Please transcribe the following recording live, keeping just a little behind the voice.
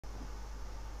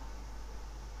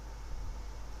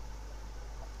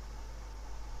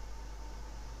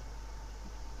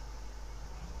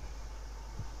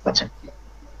আচ্ছা,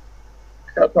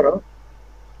 খেয়াল করো,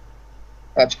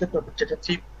 আজকের টপিক যেটা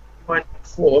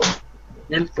 3.4,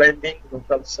 hill climbing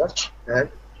local search and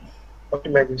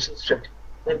optimisation strategy.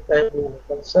 Hill climbing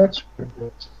local search.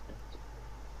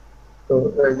 তো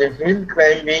এই যে হিল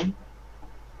ক্লাইম্বিং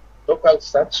লোকাল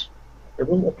সার্চ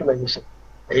এবং অপটিমাইজেশন,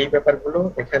 এই ব্যাপারগুলো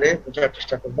এখানে বোঝার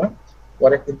চেষ্টা করবা।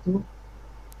 পরে কিন্তু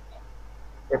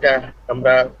এটা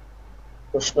আমরা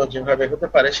প্রশ্ন যেভাবে হতে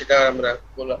পারে সেটা আমরা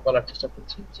বলার চেষ্টা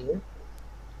করছি যে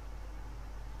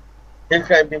হিল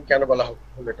ক্লাইম্বিং কেন বলা হলো,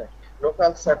 এটা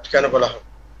লোকাল সার্চ কেন বলা হলো,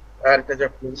 আর এটা যে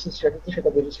অপটিমাইজেশন স্ট্র্যাটেজি সেটা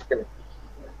বুঝেছি কেন,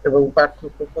 এবং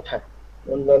পার্থক্য কোথায়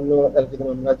অন্যান্য অ্যালগরিদম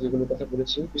আমরা যেগুলো কথা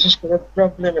বলেছি, বিশেষ করে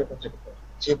প্রবলেমের কথা,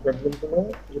 যে প্রবলেম গুলো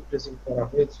রিপ্রেজেন্ট করা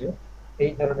হয়েছে,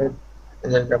 এই ধরনের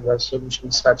আমরা সলিউশন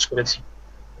সার্চ করেছি,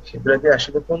 সেগুলোকে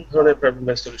আসলে কোন ধরনের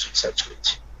প্রবলেমের সলিউশন সার্চ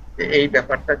করেছি, এই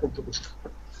ব্যাপারটা কিন্তু বুঝতে হবে।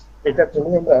 এটা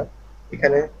তুমি আমরা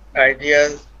এখানে আইডিয়া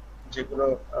যেগুলো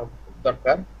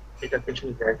দরকার, এটার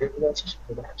পেছনে যে আইডিয়া গুলো আছে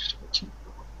সেগুলো দেখার চেষ্টা করছি।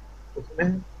 প্রথমে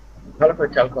ভালো করে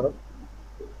খেয়াল করো,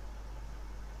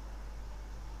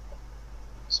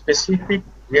 specific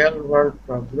real-world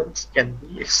problems can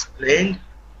be explained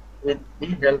with the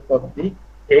help of the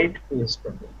 8 P's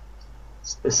problem.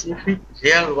 Specific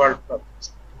real-world problems.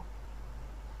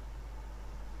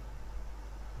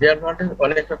 Real ওয়ার্ল্ডের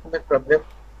অনেক রকমের problem,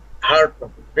 hard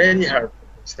problem, very hard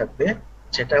problems থাকবে,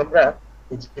 যেটা আমরা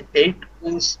এই যে 8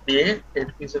 কুইজ দিয়ে, 8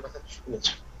 কুইজের কথা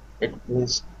শুনেছি, 8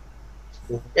 কুইজ,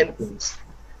 10 কুইজ,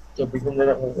 তো বিভিন্ন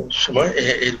সময়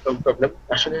এরকম প্রবলেম,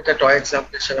 আসলে এটা টয়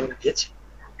এক্সাম্পল হিসেবে আমরা দিয়েছি।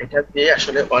 এটা দিয়ে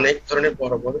আসলে অনেক ধরনের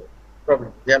বড় বড়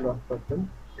problem, real world problem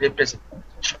represent করা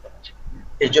যায় সহজে।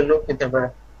 এই জন্য কিন্তু আমরা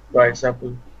টয় এক্সাম্পল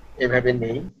এভাবে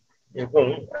নেই, এবং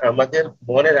আমাদের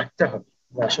মনে রাখতে হবে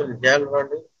যে আসলে রিয়েল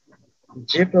ওয়ার্ল্ডে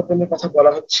যে প্রবলেমের কথা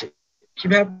বলা হচ্ছে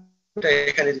কিভাবে এটা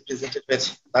এখানে রিপ্রেজেন্টেড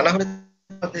হয়েছে, তা না হলে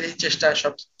আমাদের এই চেষ্টা,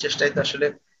 সব চেষ্টাই তো আসলে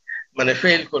মানে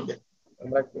ফেল করবে।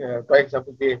 আমরা কয়েক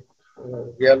এক্সাম্পল দিয়ে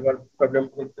রিয়েল ওয়ার্ল্ড প্রবলেম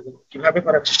কিভাবে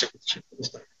করার চেষ্টা করছি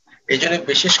বুঝতে হবে। এই জন্য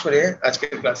বিশেষ করে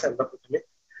আজকের ক্লাসে আমরা প্রথমে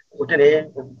ওটা নিয়ে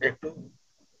একটু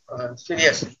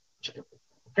সিরিয়াসলি,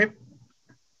 ওকে।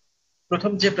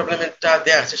 প্রথম যে প্রবলেমটা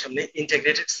দেওয়া আছে সামনে,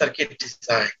 integrated circuit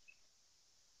design.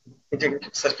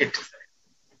 Integrated circuit design,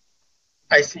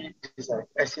 IC design,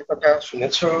 আইসির কথা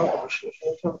শুনেছো, অবশ্যই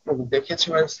শুনেছো, তুমি দেখেছো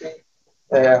আইসি,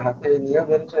 হাতে নিয়ে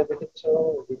বেরোছো, দেখেছো,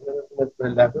 বিভিন্ন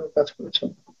রকমের ল্যাবেও কাজ করেছো,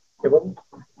 এবং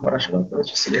পড়াশোনা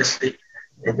করেছো সিরিয়াসলি।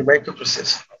 এই যে মাইক্রো প্রসেস,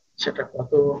 সেটা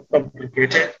কত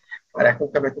কমপ্লিকেটেড, আর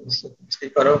এখনকার মাইক্রো প্রসেস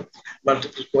বুঝতেই পারো,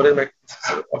 মাল্টিপল কোরের মাইক্রো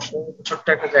প্রসেসর, অসংখ্য ছোট্ট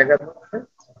একটা জায়গার মধ্যে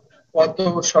কত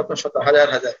শত শত হাজার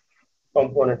হাজার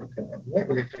কম্পোনেন্ট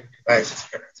ইলেকট্রিক ডিভাইস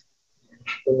আছে।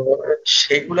 তো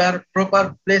সেগুলার প্রপার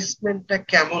প্লেসমেন্টটা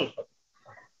কেমন হবে,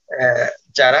 আহ,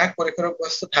 যারা করে করে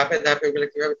অভ্যস্ত, ধাপে ধাপে এগুলো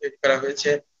কিভাবে তৈরি করা হয়েছে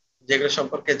যেগুলো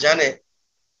সম্পর্কে জানে,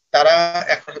 তারা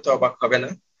এখন হয়তো অবাক হবে না।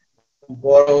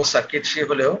 বড় সার্কিটরি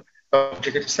হলেও,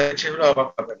 কমপ্লিকেটেড সার্কিটরি হলেও অবাক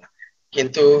হবে না।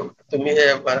 কিন্তু তুমি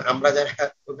আমরা যারা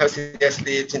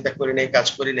সিরিয়াসলি চিন্তা করি নাই, কাজ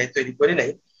করি নাই, তৈরি করি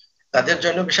নাই, তাদের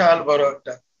জন্য বিশাল বড়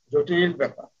একটা জটিল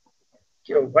ব্যাপার।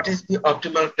 What is the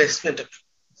optimal placement,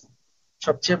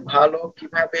 সবচেয়ে ভালো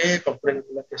কিভাবে কম্পোনেন্ট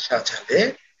গুলোকে সাজালে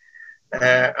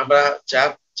আমরা যা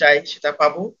চাই সেটা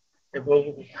পাবো, এবং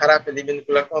খারাপ এলিমেন্ট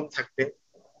গুলা কম থাকবে।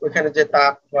 ওইখানে যে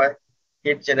তাপ হয়,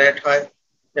 হিট জেনারেট হয়,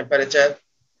 টেম্পারেচার,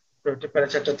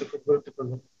 টেম্পারেচারটা তো খুব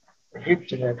গুরুত্বপূর্ণ। হিট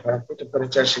জেনারেট হয়,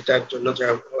 টেম্পারেচার, সেটার জন্য যা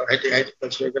হাই হাই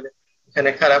টেম্পারেচার হয়ে গেলে এখানে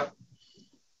খারাপ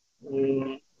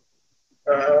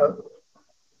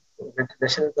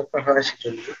ভেন্টিলেশনের দরকার হয়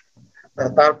সেজন্য।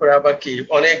 তারপরে আবার কি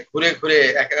অনেক ঘুরে ঘুরে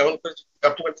এমন করে যদি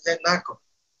অপটিমাল ডিজাইন না করে,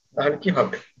 তাহলে কি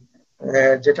হবে,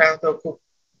 যেটা হয়তো খুব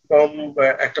কম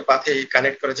একটা পাথে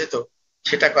কানেক্ট করা যেত,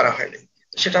 সেটা করা হয়নি,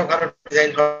 সেটাও ভালো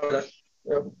ডিজাইন হবে না।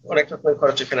 অনেক রকমের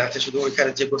খরচ এখানে আছে, শুধু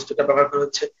ওইখানে যে বস্তুটা ব্যবহার করা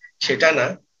হচ্ছে সেটা না,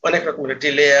 অনেক রকমের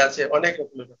ডিলে আছে, অনেক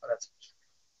রকমের ব্যাপার আছে।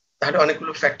 তাহলে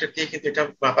অনেকগুলো ফ্যাক্টর দিয়ে কিন্তু এটা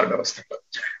মাপার ব্যবস্থা করা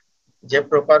যায়, যে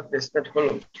প্রপার প্লেসমেন্ট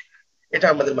হলো, এটা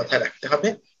আমাদের মাথায় রাখতে হবে।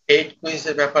 8 কুইন্স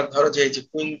এর ব্যাপার, ধরো যে এই যে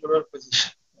কুইন গুলোর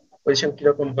পজিশন, পজিশন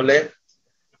কিরকম হলে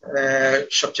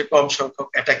সবচেয়ে কম সংখ্যক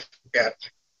অ্যাটাকিং পেয়ার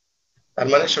থাকে, তার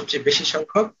মানে সবচেয়ে বেশি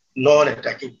সংখ্যক নন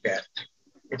অ্যাটাকিং পেয়ার থাকে,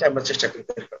 এটা আমরা চেষ্টা করি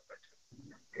বের করতে।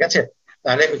 ঠিক আছে,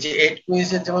 তাহলে ওই যে 8 কুইজ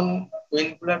এর যেমন কুইন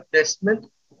গুলার প্লেসমেন্ট,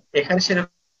 এখানে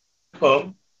সেরকম।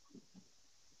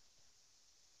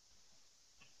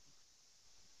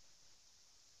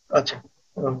 আচ্ছা,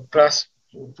 ক্লাস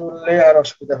চললে আর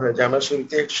অসুবিধা হয়ে যায়, আমরা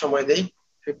শুরুতে একটু সময় দেই।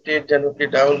 58 যেন কি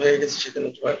ডাউন হয়ে গেছে, সেজন্য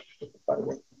তোমার করতে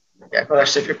পারবে। এখন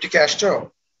আসছে 50, কে আসছো?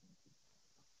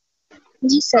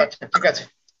 জি স্যার। আচ্ছা, ঠিক আছে,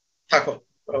 থাকো।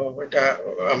 তো এটা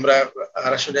আমরা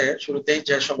আর আসলে শুরুতেই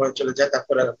যে সময় চলে যায়,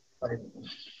 তারপর আর পারি না।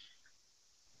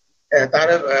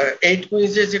 তাহলে 8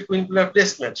 কুইজে যে কুইনগুলোর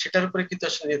প্লেসমেন্ট সেটার উপরে কিন্তু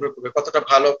আসলে নির্ভর করবে কতটা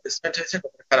ভালো প্লেসমেন্ট হয়েছে,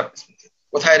 কতটা খারাপ প্লেসমেন্ট,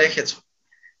 কোথায় রেখেছো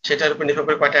সেটার উপর নির্ভর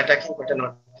করে কয়টা অ্যাটাকিং কয়টা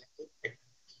নন attacking.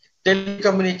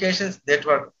 Telecommunication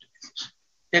network,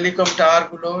 telecom tower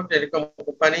গুলো, টেলিকম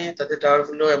কোম্পানি তাদের টাওয়ার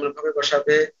গুলো এমন ভাবে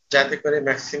বসাবে যাতে করে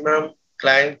ম্যাক্সিমাম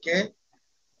ক্লায়েন্টকে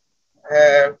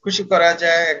খুশি করা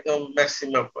যায়, একদম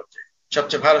ম্যাক্সিমাম পর্যায়ে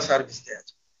সবচেয়ে ভালো সার্ভিস দেওয়া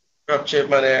যায়, সবচেয়ে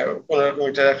মানে কোন রকম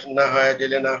ইন্টারাকশন না হয়,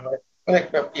 ডিলে না হয়, অনেক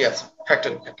ই আছে,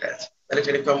 ফ্যাক্টর ফ্যাক্টর আছে। তাহলে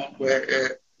টেলিকম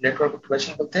নেটওয়ার্ক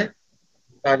অটোমেশন বলতে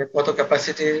তাহলে কত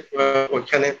ক্যাপাসিটি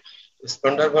ওইখানে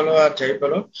রেসপন্ডার বলো আর যাই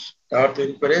বলো টাওয়ার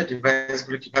তৈরি করে ডিভাইস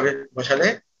গুলো কিভাবে বসালে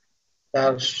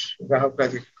তার গ্রাহকরা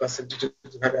যে কনসেন্ট্রেটেড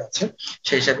যেভাবে আছে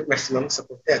সেই হিসাবে ম্যাক্সিমাম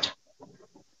সাপোর্ট দেওয়া যায়।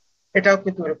 এটাও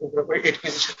কিন্তু এরকম করে 8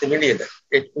 কুইজের সাথে মিলিয়ে দেয়।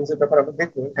 8 কুইজের ব্যাপার আমরা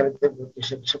দেখবো, এখানে দেখবো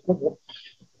হিসেব করবো।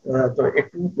 তো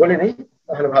একটু বলে নেই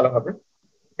তাহলে ভালো হবে।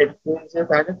 8 কুইজে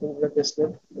তাহলে কোনগুলো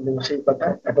প্লেসমেন্ট সেই কথা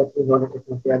অ্যাডাপ্টিভ রোল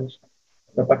টেকনিক্যাল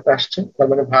ব্যাপারটা আসছে, তার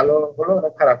মানে ভালো হলো না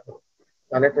খারাপ হলো।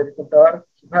 তাহলে টেলিকম টাওয়ার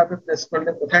কিভাবে প্লেস করলে,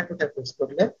 কোথায় কোথায় প্লেস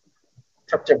করলে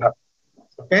সবচেয়ে ভালো।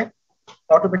 ওকে,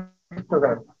 অটোমেটিক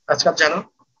প্রোগ্রাম আজকাল জানো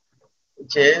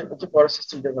যে বড়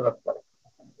সিস্টেম ডেভেলপ করে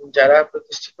যারা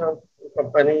প্রতিষ্ঠিত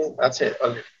কোম্পানি আছে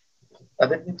অলরেডি,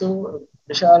 তাদের কিন্তু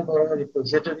বিশাল বড়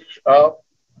repository of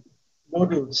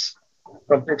modules,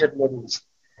 completed modules,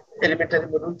 elementary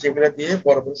module যেগুলো দিয়ে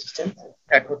বড় বড় সিস্টেম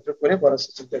একত্র করে বড়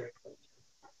সিস্টেম ডেভেলপ করে,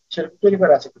 সেরকম তৈরি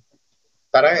করা আছে।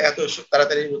 তারা এত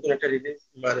তাড়াতাড়ি নতুন একটা রিলিজ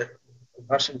মানে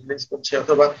ভার্সন রিলিজ করছে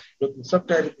অথবা নতুন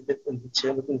সফটওয়্যার দিচ্ছে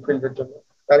নতুন ফিল্ডের জন্য,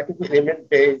 তারা কিন্তু element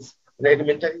base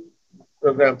elementary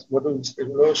programme modules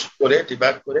এগুলো করে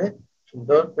ডিবাগ করে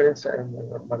সুন্দর করে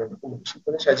মানে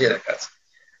করে সাজিয়ে রাখা আছে।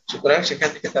 সুতরাং সেখান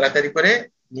থেকে তাড়াতাড়ি করে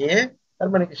নিয়ে তার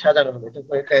মানে কি সাজানো হবে, এটা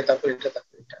করে এটা তারপরে এটা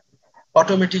তারপরে এটা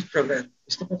অটোমেটিক প্রোগ্রাম।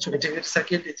 বুঝতে পারছো ইন্টিগ্রেটেড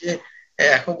সার্কিট যে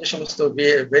এখন যে সমস্ত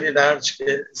ভেরি লার্জ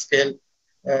স্কেল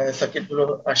সার্কিট গুলো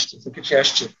আসছে, সার্কিটরি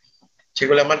আসছে,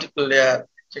 সেগুলো মাল্টিপল লেয়ার,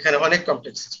 সেখানে অনেক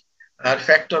কমপ্লেক্সিটি আর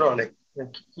ফ্যাক্টর অনেক,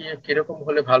 কিরকম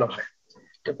হলে ভালো হয়।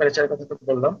 টেম্পারেচারের কথা তো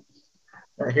বললাম,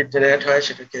 হিট জেনারেট হয়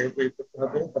সেটাকে বের করতে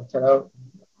হবে, তাছাড়াও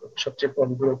সবচেয়ে কম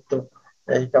দূরত্ব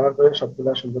এই কভার করে সবগুলো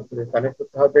সুন্দর করে কানেক্ট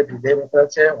করতে হবে। ডিলে ব্যাপার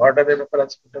আছে, অর্ডারের ব্যাপার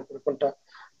আছে, কোনটা করে কোনটা,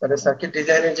 তাদের সার্কিট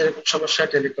ডিজাইনের যেরকম সমস্যা,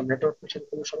 টেলিকম নেটওয়ার্ক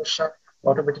সেরকম সমস্যা,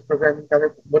 অটোমেটিক প্রোগ্রামিং তাদের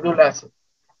মডিউল আছে,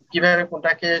 কিভাবে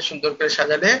কোনটাকে সুন্দর করে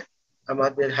সাজালে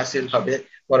আমাদের হাসিল হবে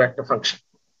বড় একটা ফাংশন।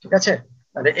 ঠিক আছে,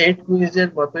 মানে 8 কুইজের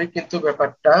মতোই কিন্তু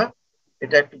ব্যাপারটা,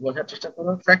 এটা একটু বোঝার চেষ্টা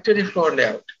করো। ফ্যাক্টরি ফ্লোর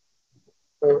লেআউট,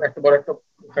 তো একটা বড় একটা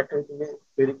ফ্যাক্টরি তুমি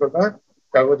তৈরি করবা,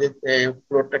 কাগজে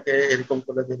ফ্লোরটাকে এরকম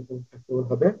করে এরকম ফ্লোর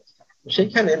হবে,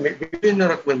 সেইখানে বিভিন্ন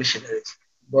রকমের মেশিন রয়েছে।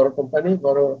 বড় কোম্পানি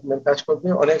বড় রকমের কাজ করবে,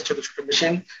 অনেক ছোট ছোট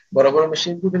মেশিন, বড় বড়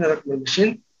মেশিন, বিভিন্ন রকমের মেশিন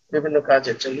বিভিন্ন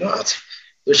কাজের জন্য আছে।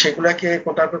 তো সেগুলাকে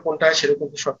কোনটার পর কোনটা সেরকম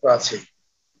তো শর্ত আছে।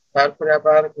 তারপরে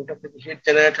আবার কোনটা থেকে হিট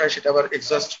জেনারেট হয় সেটা আবার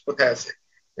এক্সস্ট কোথায় আছে,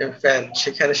 ফ্যান,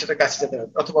 সেখানে সেটা কাছে যেতে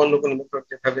হবে অথবা অন্য কোনো মেথড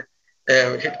যেভাবে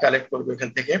হিট কালেক্ট করবে এখান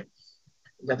থেকে,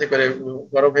 যাতে করে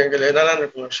গরম হয়ে গেলে নানান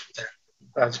রকম অসুবিধা,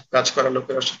 কাজ কাজ করার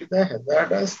লোকের অসুবিধা,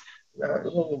 হ্যাজার্ডাস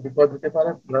এবং বিপদ হতে পারে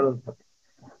নানান ভাবে।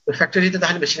 তো ফ্যাক্টরিতে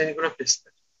তাহলে মেশিনারি গুলো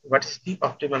placement, what is the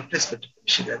optimal placement of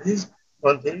machineries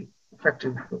on the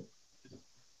factory floor,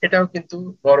 এটাও কিন্তু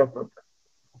বড় প্রবলেম।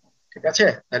 ঠিক আছে,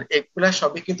 আর এগুলা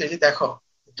সবই কিন্তু এই যে দেখো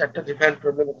চারটা ডিফারেন্ট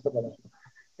প্রবলেম হতে পারে,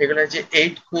 এগুলা যে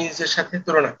 8 কুইজ এর সাথে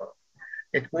তুলনা করো।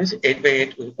 8 কুইজ 8 বাই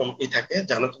 8 এরকম থাকে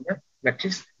জানো তোমরা,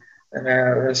 ম্যাট্রিক্স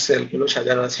সেল গুলো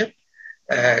সাজানো আছে,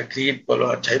 গ্রিড বলো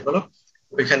আর যাই বলো,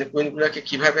 ওইখানে কুইন গুলাকে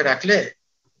কিভাবে রাখলে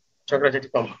ঝগড়াঝাটি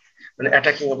কম হবে, মানে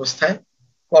অ্যাটাকিং অবস্থায়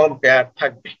কম পেয়ার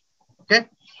থাকবে। ওকে,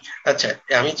 আচ্ছা,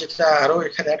 আমি যেটা আরো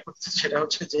এখানে অ্যাড করতেছি সেটা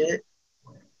হচ্ছে যে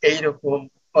এইরকম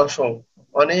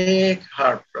অনেক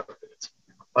হার্ড প্রবলেম আছে,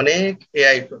 অনেক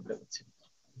এআই প্রবলেম আছে,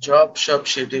 জব সব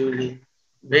scheduling,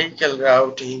 vehicle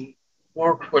routing,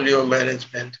 portfolio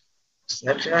management,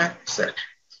 etcetera etcetera.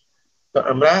 তো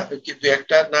আমরা দু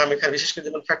একটা নাম এখানে বিশেষ করে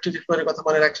যেমন ফ্যাক্টরি ফ্লোরের কথা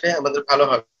মনে রাখলে আমাদের ভালো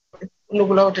হবে,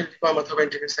 অন্যগুলো টেলিকম অথবা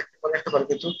ইন্টারনেট সেক্টর মনে রাখতে পারো,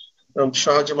 কিন্তু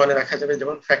সহজে মনে রাখা যাবে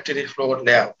যেমন ফ্যাক্টরি ফ্লোর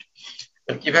লেআউট,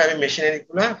 কিভাবে মেশিনারি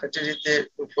গুলা ফ্যাক্টরিতে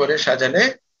ফ্লোরে সাজালে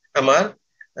আমার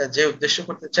যে উদ্দেশ্য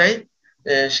করতে চাই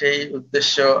সেই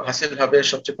উদ্দেশ্য হাসিল হবে,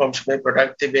 সবচেয়ে কম সময়ে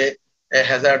প্রোডাক্ট দিবে,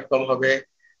 হ্যাজার্ড কম হবে,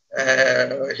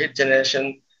 হিট জেনারেশন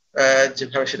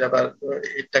যেভাবে সেটা আবার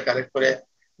হিটটা কালেক্ট করে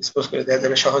ডিসপোজ করে দেওয়া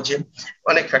যাবে সহজে,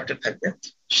 অনেক ফ্যাক্টর থাকবে,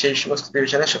 সেই সমস্ত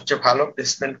বিবেচনায় সবচেয়ে ভালো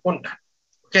প্লেসমেন্ট কোনটা।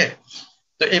 ওকে,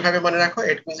 তো এইভাবে মনে রাখো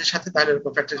 8 কুইজের সাথে তাহলে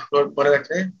এরকম ফ্যাক্টরি ফ্লোর মনে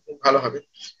রাখলে ভালো হবে।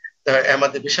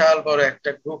 আমাদের বিশাল বড় একটা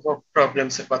গ্রুপ অফ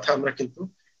প্রবলেমস এর কথা আমরা কিন্তু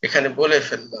এখানে বলে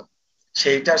ফেললাম,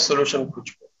 সেইটার সলিউশন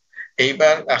খুঁজবো।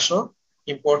 এইবার আসো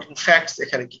ইম্পর্টেন্ট ফ্যাক্টস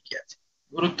এখানে কি কি আছে,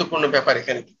 গুরুত্বপূর্ণ ব্যাপার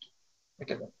এখানে কি কি,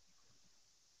 এটা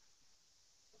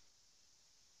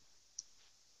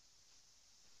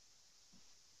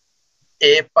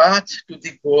A path to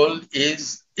the goal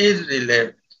is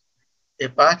irrelevant. A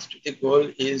path to the goal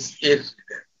is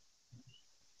irrelevant.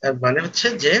 তার মানে হচ্ছে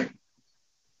যে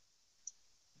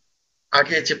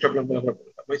আগে যে প্রবলেম গুলো আমরা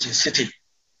বললাম, ওই যে সিটি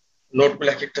নোড গুলো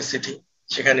এক একটা সিটি,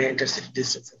 সেখানে ইন্টারসিটি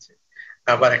ডিস্টেন্স আছে,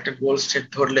 আবার একটা গোল স্টেট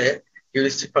ধরলে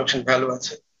হিউরিস্টিক ফাংশন ভ্যালু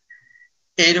আছে,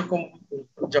 এইরকম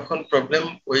যখন প্রবলেম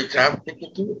ওই গ্রাফ দিয়ে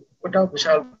কিন্তু ওটাও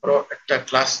বিশাল বড় একটা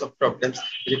ক্লাস অফ প্রবলেম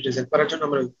রিপ্রেজেন্ট করার জন্য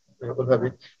আমরা ওইভাবে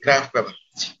গ্রাফ ব্যবহার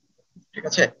করছি। ঠিক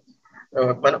আছে,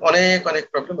 মানে অনেক অনেক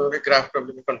প্রবলেম ওইভাবে গ্রাফ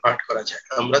প্রবলেমে কনভার্ট করা যায়।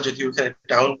 আমরা যদি ওখানে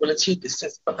টাউন বলেছি,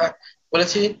 ডিস্টেন্স কথা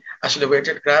বলেছি, আসলে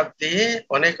ওয়েটেড গ্রাফ দিয়ে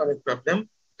অনেক অনেক প্রবলেম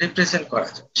রিপ্রেজেন্ট করা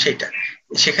যায়। সেটা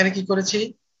সেখানে কি করেছি,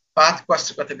 পাথ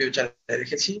কস্টের কথা বিবেচনায়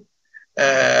রেখেছি,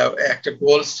 একটা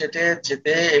গোল স্টেটে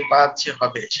যেতে এই পাথ যে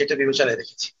হবে সেটা বিবেচনায়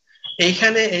রেখেছি।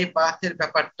 এইখানে এই পাথের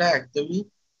ব্যাপারটা একদমই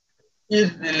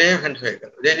ইররিলেভেন্ট হয়ে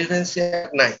গেল, রেলিভেন্সি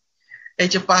নাই। এই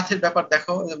যে পাথের ব্যাপার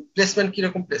দেখো, প্লেসমেন্ট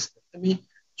কিরকম প্লেসমেন্ট, তুমি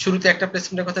শুরুতে একটা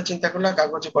প্লেসমেন্টের কথা চিন্তা করলা,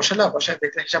 কাগজে বসালা, বসায়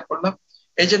দেখলে হিসাব করলাম,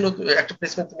 এই যে নতুন একটা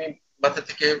প্লেসমেন্ট তুমি মাথা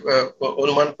থেকে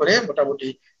অনুমান করে মোটামুটি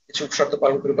কিছু শর্ত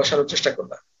পালন করে বসানোর চেষ্টা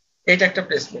করলা, এটা একটা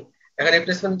প্লেসমেন্ট। এখন এই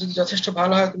প্লেসমেন্ট যদি যথেষ্ট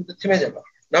ভালো হয় তুমি তো থেমে যাবা,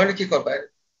 নাহলে কি করবা,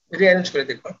 রিঅ্যারেঞ্জ করে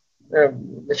দেখবা,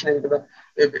 মেশিনারি গুলো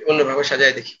অন্যভাবে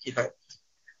সাজায় দেখি কি হয়।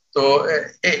 তো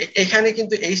এখানে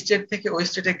কিন্তু এই স্টেট থেকে ওই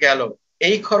স্টেটে গেল,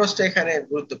 এই খরচটা এখানে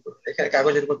গুরুত্বপূর্ণ। এখানে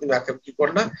কাগজের উপর তুমি কি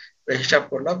করলাম, হিসাব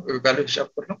করলাম, ভ্যালু হিসাব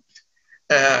করলাম।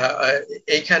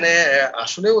 এইখানে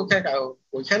আসলে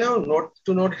ওইখানেও নোট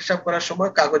টু নোট হিসাব করার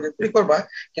সময় কাগজের উপরই করবা,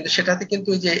 কিন্তু সেটাতে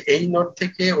কিন্তু যে এই নোট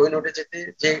থেকে ওই নোটে যেতে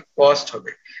যে কস্ট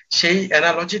হবে সেই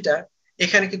অ্যানালজিটা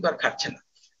এখানে কিন্তু আর খাটছে না।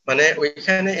 মানে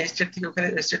ওইখানে এই স্টেট থেকে ওখানে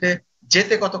স্টেটে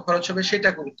যেতে কত খরচ হবে সেটা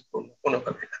গুরুত্বপূর্ণ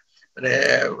কোনোভাবে না। মানে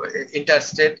ইন্টার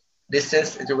স্টেট ডিস্টেন্স,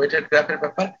 যে ওয়েটেড গ্রাফের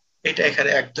ব্যাপার, এটা এখানে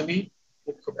একদমই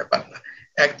মুখ্য ব্যাপার না,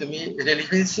 একদমই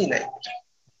রেলিভেন্সি নাই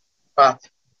পাথ।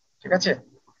 ঠিক আছে,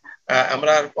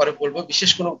 আমরা পরে বলবো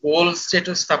বিশেষ কোনো গোল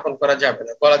স্টেটও স্থাপন করা যাবে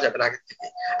না, বলা যাবে না আগে থেকে।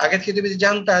 আগে থেকে তুমি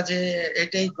জানতা যে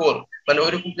এটাই গোল, মানে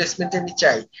ওইরকম প্লেসমেন্ট আমি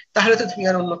চাই, তাহলে তো তুমি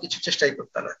আর অন্য কিছু চেষ্টাই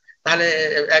করতে না, তাহলে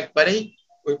একবারেই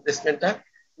ওই প্লেসমেন্টটা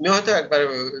তুমি হয়তো একবার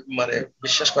মানে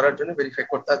বিশ্বাস করার জন্য ভেরিফাই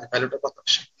করতে যে ভ্যালুটা কত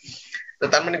আসে। তো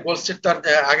তার মানে গোল স্টেট তো আর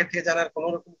আগে থেকে জানার কোনো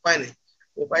রকম উপায় নেই।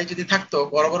 উপায় যদি থাকতো,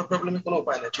 বড় বড় প্রবলেমে কোনো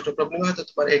উপায় নেই, ছোট প্রবলেমে হয়তো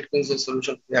তোমার 8 কুইন্স এর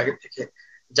সলিউশন তুমি আগে থেকে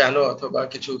জানো, অথবা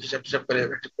কিছু হিসাব টিসাব করে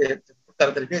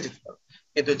তাড়াতাড়ি পেয়ে যেতে পারো।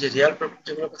 কিন্তু যে রিয়াল প্রবলেম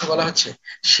যেগুলোর কথা বলা হচ্ছে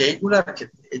সেইগুলোর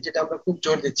ক্ষেত্রে এই যেটা আমরা খুব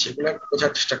জোর দিচ্ছি, এগুলো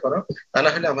বোঝার চেষ্টা করো, তা না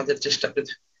হলে আমাদের চেষ্টা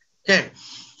বৃথা। হ্যাঁ,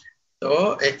 তো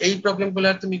এই প্রবলেম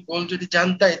গুলার তুমি গোল যদি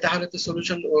জানতাই তাহলে তো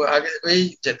সলিউশন আগে হয়েই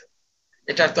যেত।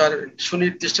 এটা তো আর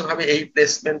সুনির্দিষ্ট ভাবে এই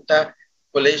প্লেসমেন্টটা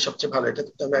বলেই সবচেয়ে ভালো, এটা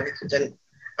তো আমি আগে থেকে জানি।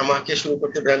 আমাকে শুরু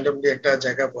করতে র্যান্ডমলি একটা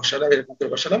জায়গা বসালাম, এরকম করে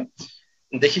বসালাম,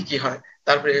 দেখি কি হয়,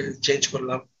 তারপরে চেঞ্জ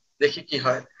করলাম, দেখি কি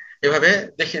হয়, এভাবে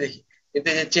দেখি দেখি। কিন্তু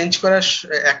এই যে চেঞ্জ করার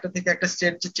একটা থেকে একটা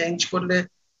স্টেট যে চেঞ্জ করলে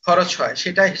খরচ হয়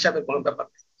সেটা হিসাবে কোনো ব্যাপার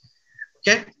নেই।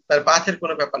 ওকে, তার পাথের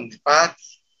কোনো ব্যাপার নেই, পাথ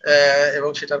এবং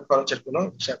সেটার খরচের কোনো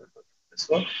হিসাবে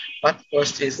path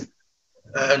cost is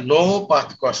no path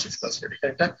cost is considered.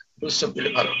 এখানে একটা ফুল স্টপ দিলে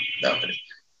ভালো দেওয়া হবে,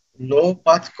 no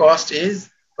path cost is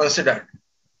considered.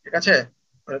 ঠিক আছে,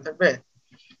 মনে থাকবে,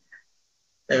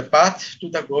 path to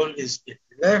the goal is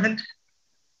irrelevant.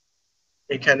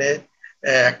 এখানে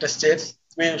একটা স্টেজ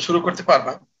তুমি শুরু করতে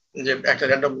পারবা, যে একটা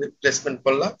র্যান্ডম প্লেসমেন্ট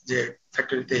করলা যে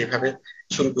ফ্যাক্টরিতে এইভাবে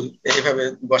শুরু করি, এইভাবে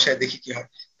বসায় দেখি কি হয়।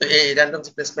 তো এই র্যান্ডম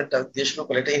প্লেসমেন্টটা দিয়ে শুরু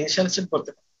করলে এটা ইনিশিয়াল স্টেট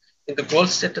বলতে পারো, কিন্তু গোল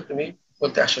স্টেটটা তুমি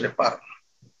বলতে আসলে পারো।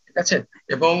 ঠিক আছে,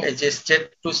 এবং এই যে স্টেট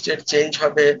টু স্টেট চেঞ্জ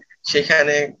হবে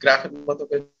সেখানে গ্রাফের মতো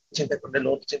করে চিন্তা করলে,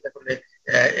 নোট চিন্তা করলে,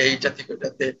 এইটা থেকে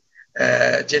ওটাতে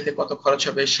যেতে কত খরচ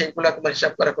হবে সেইগুলা তোমার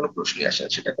হিসাব করার কোনো প্রশ্নই আসে না,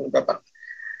 সেটা কোনো ব্যাপার না।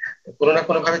 কোনো না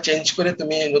কোনো ভাবে চেঞ্জ করে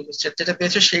তুমি নতুন সেট যেটা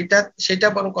পেয়েছো সেইটা সেটা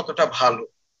বরং কতটা ভালো,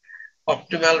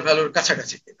 অপটিমাল ভ্যালুর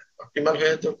কাছাকাছি কিনা, অপটিমাল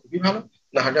হয়ে তো খুবই ভালো,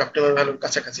 না হলে অপটিমাল ভ্যালুর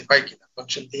কাছাকাছি হয় কিনা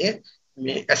ফাংশন দিয়ে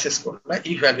তুমি অ্যাসেস করলা,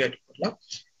 ইভ্যালুয়েট করলা।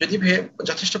 যদি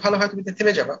যথেষ্ট ভালো হয় তুমি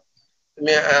থেমে যাবা,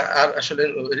 তুমি আর আসলে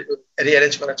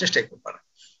রিঅ্যারেঞ্জ করার চেষ্টাই করবা না।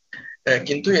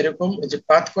 কিন্তু এরকম যে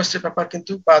পাথ কস্টের ব্যাপার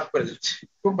কিন্তু বাদ করে যাচ্ছে,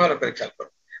 খুব ভালো করে খেয়াল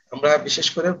করো। আমরা বিশেষ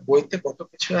করে বইতে কত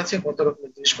কিছু আছে, কত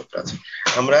রকমের জিনিসপত্র আছে,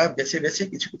 আমরা বেছে বেছে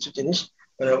কিছু কিছু জিনিস,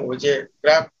 ওই যে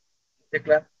গ্রাফ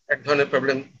দেখলাম এক ধরনের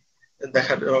প্রবলেম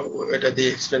দেখার, এটা দিয়ে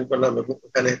এক্সপ্লেন করলাম, এবং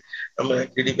ওখানে আমরা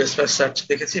গ্রিডি বেস ফার্স্ট সার্চ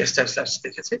দেখেছি, স্টার সার্চ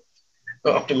দেখেছি, তো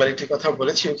অপটিমালিটির কথা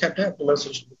বলেছি ওইখানটা, অপটিমাল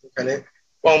সলিউশন ওখানে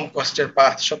কম কস্টের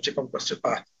পাথ, সবচেয়ে কম কস্টের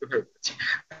পাথ বলেছি।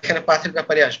 এখানে পাথের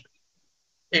ব্যাপারে আসবে,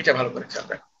 এইটা ভালো করে খেয়াল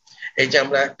রাখো। এই যে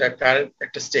আমরা একটা কারেন্ট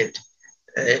একটা স্টেট,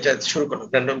 এটা শুরু করলাম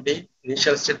র্যান্ডমলি,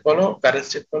 ইনিশিয়াল স্টেট বলো, কারেন্ট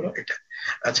স্টেট বলো, এটা।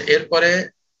 আচ্ছা, এরপরে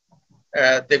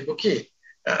দেখবো কি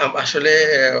আসলে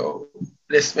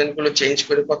প্লেসমেন্ট গুলো চেঞ্জ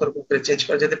করে কত রকম করে চেঞ্জ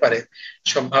করা যেতে পারে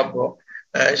সম্ভাব্য।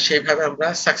 সেইভাবে আমরা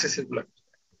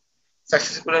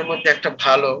সাকসেসগুলোর মধ্যে একটা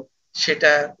ভালো,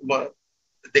 সেটা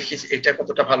দেখি এটা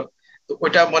কতটা ভালো, তো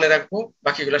ওইটা মনে রাখবো,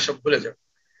 বাকিগুলো সব ভুলে যাবো।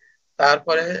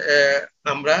 তারপরে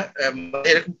আমরা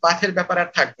এরকম পাথের ব্যাপার আর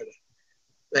থাকবে না।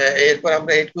 এরপর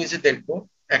আমরা এইট কুইজে দেখবো,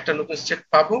 একটা নতুন স্টেট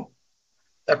পাবো,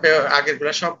 তারপরে আগের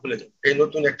গুলা সব ভুলে যাবো, এই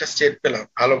নতুন একটা স্টেট পেলাম,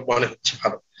 ভালো মনে হচ্ছে,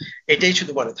 ভালো, এটাই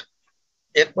শুধু মনে থাকবে।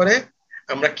 এরপরে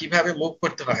আমরা কিভাবে মুভ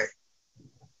করতে হয়,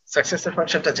 সাকসেসের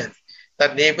ফাংশনটা জানি, তার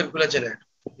নেইবার গুলো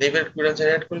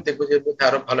জেনারেট করে দেখবো যে এর মধ্যে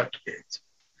আরো ভালো একটা পেয়ে গেছে।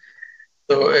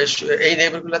 তো এই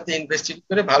নেইবার গুলাতে ইনভেস্টিগেট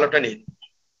করে ভালোটা নিয়ে নিই।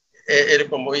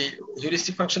 এরকম ওই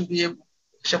হিউরিস্টিক ফাংশন দিয়ে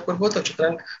হিসাব করবো। তো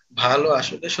সুতরাং ভালো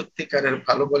আসলে সত্যিকারের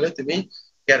ভালো বলে তুমি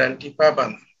গ্যারান্টি পাবা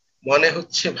না, মনে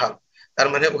হচ্ছে ভালো, তার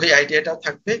মানে ওই আইডিয়াটাও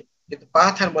থাকবে, কিন্তু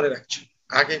পাথ আর মনে রাখছো না।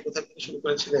 আগে কোথা থেকে শুরু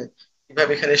করেছিলে,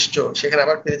 কিভাবে এখানে এসছো, সেখানে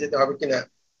আবার ফিরে যেতে হবে কিনা,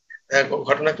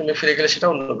 ঘটনাক্রমে ফিরে গেলে সেটা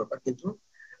অন্য ব্যাপার, কিন্তু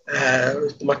আহ,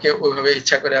 তোমাকে ওইভাবে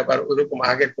ইচ্ছা করে আবার ওইরকম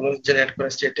আগের কোন জেনারেট করা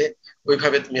স্টেটে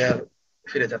ওইভাবে তুমি আর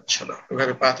ফিরে যাচ্ছ না,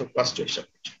 ওইভাবে পাথ ও কষ্ট হিসাব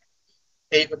করছো।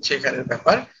 এই হচ্ছে এখানের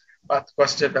ব্যাপার। পাথ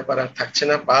কষ্টের ব্যাপার আর থাকছে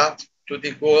না, পাথ টু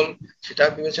দি গোল সেটা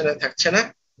বিবেচনায় থাকছে না,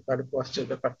 তাহলে কষ্টের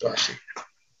ব্যাপার তো আসে।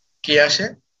 কি আসে?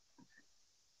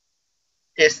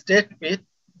 State with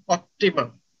optimum.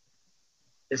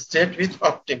 State with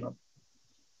optimum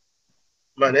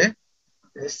মানে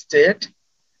স্টেট,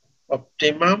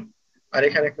 অপটিমাম, আর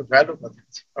এখানে একটা ভ্যালু কথা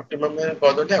আছে। অপটিমামের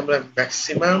বদলে আমরা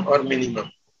ম্যাক্সিমাম আর মিনিমাম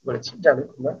বলেছি, জানো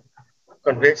তোমরা?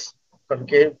 কনভেক্স,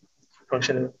 কনকেভ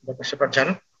ফাংশনের ব্যাপার স্যাপার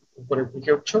জানো? উপরের দিকে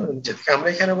উঠছো নিচের দিকে, আমরা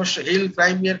এখানে অবশ্য হিল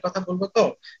প্রাইম এর কথা বলবো, তো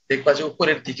দেখবা যে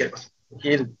উপরের দিকের কথা,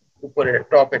 হিল উপরে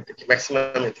টপের দিকে,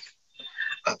 ম্যাক্সিমামের দিকে।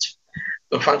 আচ্ছা,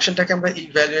 তো ফাংশনটাকে আমরা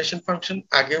ইভ্যালুয়েশন ফাংশন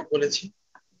আগেও বলেছি,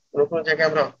 কোনো কোনো জায়গায়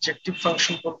আমরা অবজেক্টিভ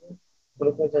ফাংশন বলবো, কোনো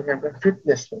কোনো জায়গায় আমরা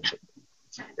ফিটনেস ফাংশন,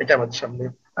 এটা আমাদের সামনে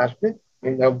আসবে,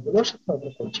 এই নামগুলোর সাথে আমরা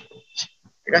পরিচয় করছি,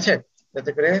 ঠিক আছে?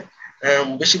 যাতে করে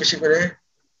বেশি বেশি করে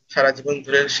সারা জীবন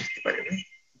ধরে শিখতে পারি না,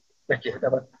 নাকি এটা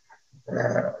আবার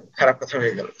আহ, খারাপ কথা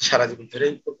হয়ে গেল, সারা জীবন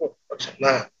ধরেই করবো পড়াশোনা?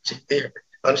 না, শিখতেই হবে,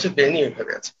 মানুষের ব্রেনই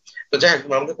ওইভাবে আছে। তো যাই হোক,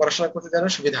 আমাদের পড়াশোনা করতে যেন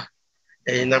সুবিধা,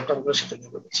 এই নামটা আমরা সেটা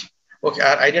নিয়ে বলেছি। ওকে,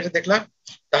 আর আইডিয়াটা দেখলাম।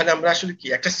 তাহলে আমরা আসলে কি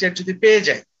একটা স্টেট যদি পেয়ে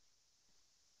যাই,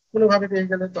 কোনোভাবে পেয়ে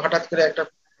গেলে, তো হঠাৎ করে একটা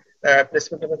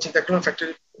প্লেসমেন্ট আমরা চিন্তা করলাম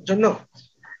ফ্যাক্টরির জন্য,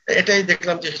 এটাই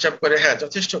দেখলাম যে হিসাব করে হ্যাঁ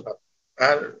যথেষ্ট ভালো।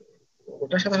 আর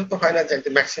ওটা সাধারণত হয় না যে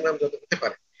একদম ম্যাক্সিমাম যত হতে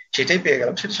পারে সেটাই পেয়ে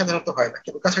গেলাম, সেটা সাধারণত হয় না,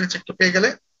 কিন্তু কাছাকাছি একটু পেয়ে গেলে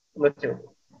আমরা ছেড়ে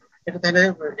দেবো। এটা তাহলে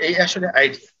এই আসলে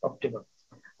আইডিয়া অপটিমাম।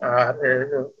 আর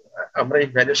আমরা এই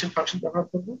ভ্যালুয়েশন ফাংশন ব্যবহার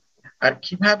করবো। আর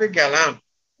কিভাবে গেলাম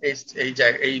এই এই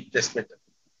জায়গায় এই প্লেসমেন্টে,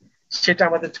 সেটা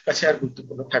আমাদের কাছে আর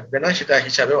গুরুত্বপূর্ণ থাকবে না, সেটা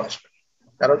হিসাবেও আসবে না।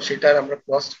 কারণ সেটার আমরা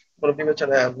কস্ট কোনো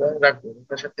বিবেচনায় আমরা রাখবো না।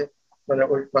 তার সাথে মানে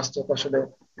ওই কস্টটা আসলে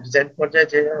ডিজাইন পর্যায়ে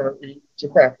যে এই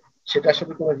যেটা, সেটা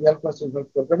আসলে কোনো রিয়াল কস্ট ইনভলভ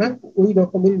করবে না, ওই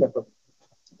রকমেরই ব্যাপার।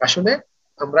 আসলে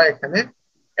আমরা এখানে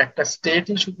একটা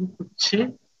স্টেটই শুধু খুঁজছি,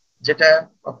 যেটা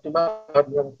অপটিমাল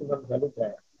ভ্যালু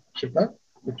দেয়, সেটা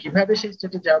কিভাবে সেই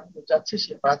স্টেটে যাচ্ছে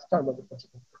সে পাঁচটা আমাদের কাছে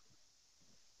থাকবে।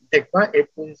 দেখবা এই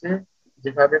কুইজে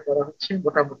যেভাবে করা হচ্ছে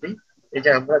মোটামুটি, এই যে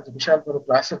আমরা যে বিশাল বড়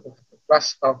ক্লাসের কথা, ক্লাস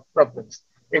অফ প্রবলেমস,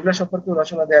 এগুলো সম্পর্কে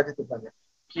রচনা দেওয়া যেতে পারে,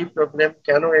 কি প্রবলেম,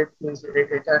 কেন এই কুইজ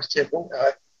এটা আসছে, এবং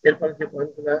এরপরে যে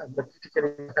পয়েন্ট গুলা আমরা ক্রিটিক্যালি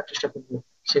দেখার চেষ্টা করবো,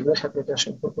 সেগুলোর সাথে এটা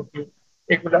সম্পর্ক কি,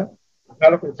 এগুলা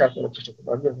ভালো করে চার করার চেষ্টা করবো।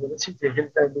 আমি বলেছি যে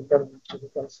হেলথ টাইম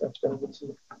বলছি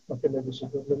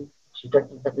সেটা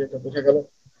কিভাবে এটা বোঝা গেল।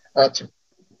 আচ্ছা,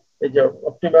 এই যে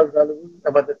অপটিমাল ভ্যালু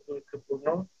আমাদের গুরুত্বপূর্ণ।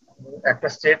 একটা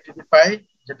স্টেট যদি পাই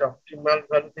যেটা অপটিমাল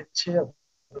ভ্যালু দিচ্ছে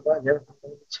অথবা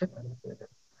value দিচ্ছে, তাহলে পেয়ে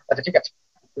যাবো। আচ্ছা, ঠিক আছে।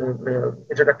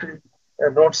 ইন্ট্রোডাক্টরি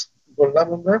নোটস বললাম,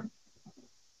 আমরা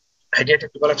আইডিয়াটা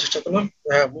একটু বলার চেষ্টা করলাম।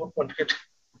 মোর কনক্রিট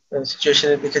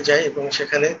সিচুয়েশনের দিকে যাই এবং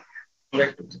সেখানে আমরা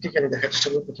একটু ক্রিটিক্যালি দেখার চেষ্টা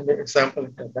করবো। প্রথমে এক্সাম্পল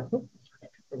একটা দেখো।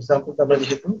 এক্সাম্পলটা আমরা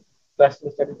যেহেতু ক্লাস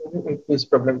স্টাডি করবো, এই কুইজ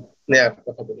প্রবলেম নেওয়ার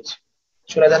কথা বলেছি।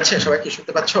 শোনা যাচ্ছে? সবাই কি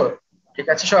শুনতে পাচ্ছ? ঠিক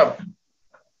আছে সব?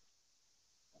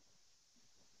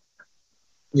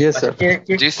 ইয়েস আচ্ছা, স্যার। কে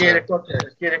কে জি কে স্যার। রেকর্ড,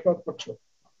 কে রেকর্ড করছো?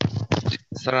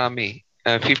 স্যার আমি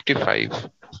 55।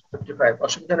 55,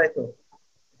 অসুবিধা নাই তো?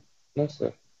 না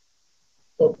স্যার।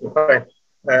 ওকে, ফাইন।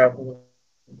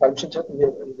 পারমিশন ছাড়া তুমি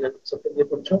সবটা দিয়ে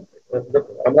করছো।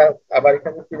 দেখো, আমরা আবার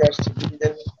এখানে ফিরে আসছি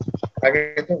দিদিদের। আগে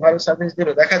তো ভালো সার্ভিস দিল,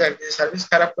 দেখা যাক যে সার্ভিস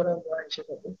খারাপ করে আমরা এসে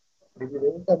থাকি।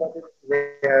 দিদিদের তো আমাদের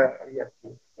আর কি,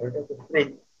 ওইটা তো ফ্রি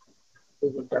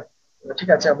গুগলটা। ঠিক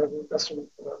আছে, আমরা গুগল ক্লাসরুম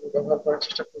ব্যবহার করার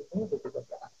চেষ্টা করবো।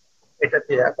 এটা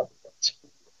দিয়ে আপাতত আছে।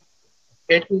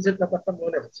 পেড কুইজের ব্যাপারটা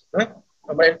মনে আছে না?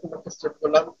 আমরা এরকম একটা স্টেপ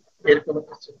করলাম, এরকম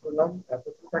একটা স্টেপ করলাম,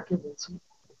 এতটাকে বলছি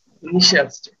ইনিশিয়াল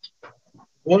স্টেজ।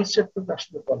 গোল স্টেপ কিন্তু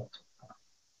আসলে বলা যায়।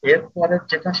 এরপরে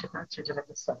যেটা সেটা হচ্ছে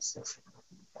যেটাকে success,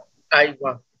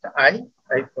 I1 I,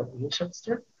 I for initial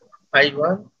state,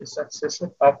 I1 is successor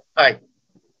of I.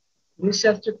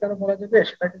 Initial state কেন বলা যাবে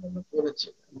সেটাকে আমরা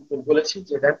বলেছি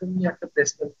যে র্যান্ডমলি একটা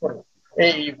প্লেসমেন্ট করলাম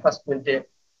এই ফার্স্ট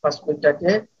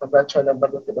কুইনটাকে আমরা 6 নাম্বার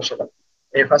রোতে বসালাম।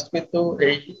 এই ফার্স্ট কিন্তু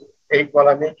এই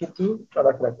কলামে কিন্তু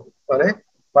চলাফেরা করি মানে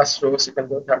first row, second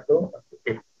rho, third rho,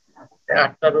 এই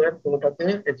 8টা রো এর কোনোটাতে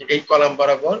এই কলাম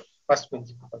বরাবর ফার্স্ট কুইন,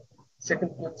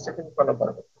 সেকেন্ড কলাম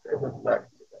বরাবর।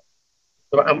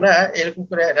 তো আমরা এরকম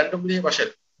করে র্যান্ডমলি বসাই,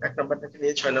 1 নাম্বারটাকে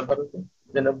নিয়ে 6 নাম্বার হতো,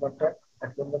 2 নাম্বারটা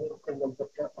 1 নাম্বারে, 3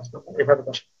 নাম্বারটা 5 নাম্বার, এভাবে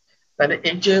বসাই। তাহলে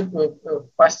এই যে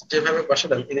ফার্স্ট যেভাবে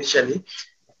বসালাম ইনিশিয়ালি,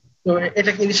 তো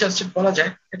এটাকে ইনিশিয়াল স্টেট বলা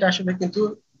যায়। এটা আসলে কিন্তু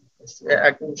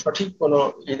একদম সঠিক কোনো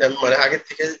মানে আগের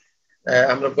থেকে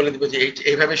আমরা বলে দিব যে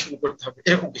এইভাবে শুরু করতে হবে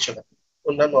এরকম কিছু না।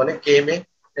 অন্যান্য অনেক গেমে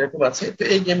এরকম আছে, তো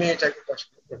এই গেমে এটা কিন্তু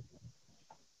আসলে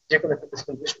যে কোনো একটা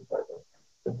সিস্টেম দিয়ে শুরু করা যাবে।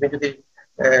 তুমি যদি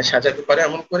সাজাতে পারে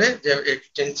এমন করে যে একটু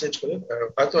চেঞ্জ করে,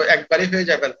 হয়তো একবারই হয়ে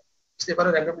যাবে না, বুঝতে পারো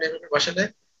র্যান্ডম লেভেলে বসালে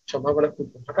সম্ভাবনা খুব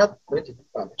হঠাৎ হয়ে যেতে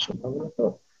পারে, সম্ভাবনা তো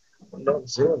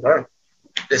জিরো না।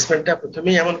 প্লেসমেন্টটা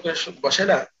প্রথমেই এমন করে বসে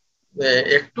না,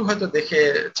 একটু হয়তো দেখে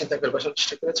চিন্তা করে বসানোর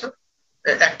চেষ্টা করেছো,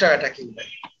 একটা অ্যাটাকিং নাই,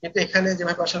 কিন্তু এখানে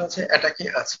যেভাবে বসানো আছে অ্যাটাকিং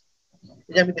আছে।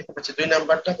 এই যে আমি দেখতে পাচ্ছি 2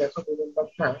 নাম্বারটা, দেখো 2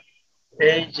 নাম্বারটা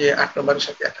এই যে 8 নাম্বারের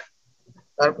সাথে অ্যাটাক।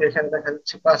 তারপর এখানে দেখা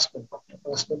যাচ্ছে 5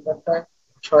 নাম্বারটা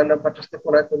 6 নাম্বারটার সাথে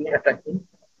কোনাকুনি অ্যাটাকিং,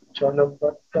 6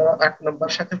 নাম্বারটা 8 নাম্বার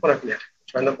সাথে কোনাকুনি অ্যাটাকিং,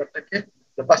 6 নাম্বারটাকে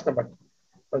 5 নাম্বারটা,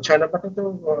 6 নাম্বারটা তো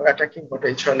অ্যাটাকিং বটে,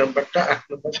 6 নাম্বারটা 8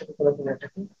 নাম্বার সাথে কোনাকুনি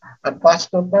অ্যাটাকিং, আর 5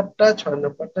 নাম্বারটা 6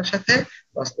 নাম্বারটার সাথে,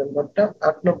 5 নাম্বারটা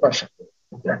 8 নাম্বার সাথে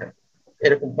অ্যাটাকিং।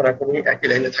 এরকম কোনাকুনি একই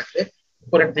লাইনে থাকলে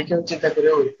উপরের দিকেও চিন্তা করে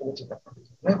ওই রকম চিন্তা করতে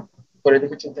হবে, উপরের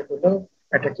দিকে চিন্তা করলেও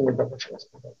অ্যাটাকিং এর ব্যাপার সমস্ত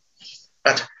হবে।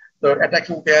 আচ্ছা, তো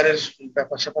অ্যাটাকিং পেয়ারের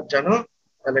ব্যাপার স্যাপার জানো,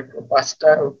 তাহলে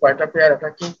কয়টা পেয়ার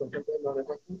অ্যাটাকিং, কয়টা পেয়ার নন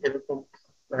অ্যাটাকিং, এরকম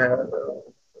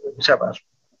হিসাব আসবে।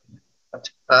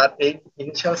 আচ্ছা, আর এই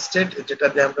ইনিশিয়াল স্টেট যেটা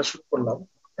দিয়ে আমরা শুরু করলাম,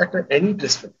 একটা এনি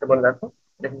প্লেসমেন্ট কেমন রাখো,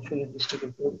 দেখুন সুনির্দিষ্ট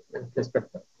কিন্তু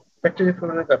প্লেসমেন্টটা ফ্যাক্টরি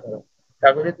ফ্লোরের ব্যাপার।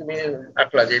 কাগজে তুমি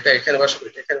আঁকলা যে এটা এখানে বসাবো,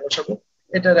 এটা এখানে বসাবো,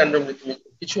 এটা র্যান্ডমলি তুমি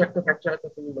কিছু একটা ফ্যাক্টর হয়তো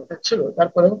তুমি মাথায় ছিল,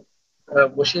 তারপরেও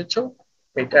বসিয়েছো।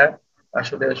 এটা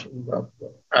আসলে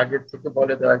আগের থেকে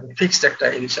বলে দেওয়া ফিক্সড একটা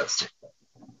initial state,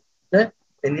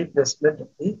 any placement of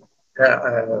the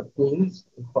queens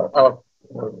for our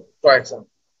for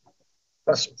example,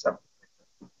 first example.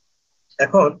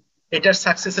 এখন এটার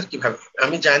সাকসেসর কিভাবে হবে?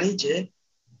 আমি জানি যে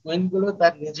কুইন গুলো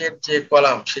তার নিজের যে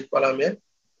কলাম, সেই কলামের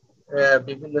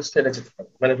বিভিন্ন সেলে যেতে পারে,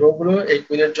 মানে রো গুলো এই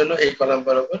কুইনের জন্য এই কলাম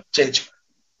বরাবর চেঞ্জ করে।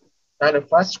 তাহলে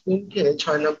ফার্স্ট কুইনকে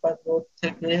 6 নাম্বার রো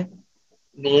থেকে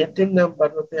নিয়ে 3 নাম্বার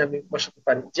রোতে আমি বসাতে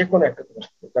পারি, যে কোনো একটা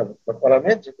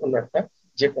কলামের যে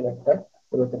কোনো একটা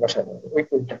রোতে বসাতে পারি ওই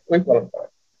কুইনটা, ওই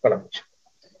কলাম।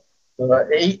 তো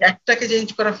এই একটাকে চেঞ্জ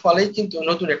করার ফলেই কিন্তু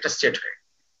নতুন একটা স্টেট হয়,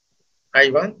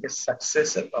 I1 is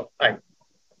successor of I।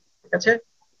 ঠিক আছে?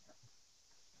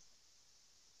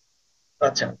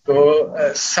 আচ্ছা, তো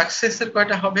সাকসেসর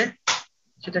কয়টা হবে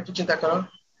সেটা একটু চিন্তা করো।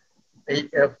 এই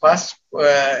ফার্স্ট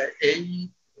এই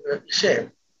ইসে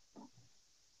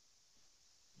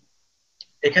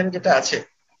এখানে যেটা আছে,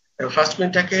 ফার্স্ট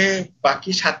কুইনটাকে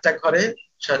বাকি 7টা ঘরে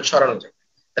সরানো যায়।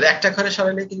 তাহলে একটা ঘরে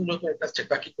সরালে কিন্তু নতুন একটা স্টেট,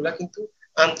 বাকিগুলা কিন্তু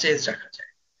আনচেঞ্জ রাখা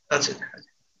যায়,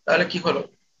 তাহলে কি হলো,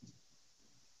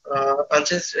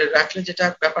 আনচেঞ্জ রাখলে যেটা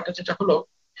ব্যাপারটা যেটা হলো,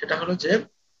 সেটা হলো যে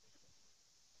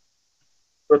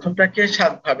প্রথমটাকে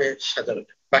 7 ভাবে সাজানো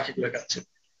যায়, বাকিগুলোকে আছে,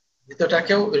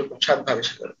 দ্বিতীয়টাকেও এরকম 7 ভাবে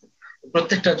সাজানো যায়,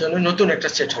 প্রত্যেকটার জন্য নতুন একটা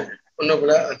সেট হয়ে যায়,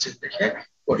 অন্যগুলা আনচেঞ্জ দেখে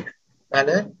করি।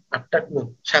 তাহলে 8টা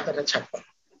 7 8 56,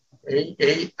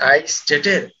 এই আই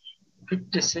স্টেটের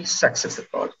 56 সাকসেসের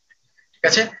পাওয়া যায়। ঠিক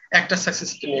আছে, একটা সাকসেস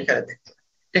তুমি এখানে দেখতে।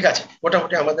 ঠিক আছে,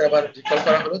 মোটামুটি আমাদের আবার রিকল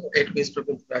করা হলো, 8 পেজ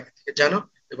প্রবলেম তুমি আগে থেকে জানো,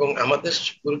 এবং আমাদের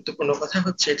গুরুত্বপূর্ণ কথা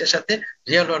হচ্ছে এটার সাথে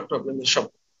রিয়েল ওয়ার্ল্ড প্রবলেমের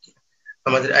সম্পর্ক।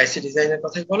 আমাদের আইসি ডিজাইনের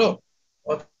কথাই বলো,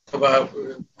 অথবা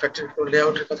ফ্যাক্টরি ফ্লোর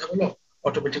লেআউটের কথা বলো,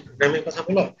 অটোমেটিক প্রোগ্রামিং কথা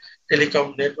বলো, টেলিকম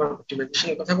নেটওয়ার্ক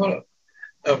অপটিমাইজেশনের কথা বলো,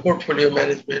 পোর্টফোলিও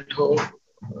ম্যানেজমেন্ট হোক,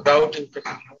 রাউটিং,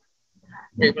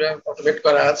 এগুলো অটোমেট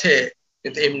করা আছে,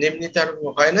 কিন্তু এমনি এমনি তার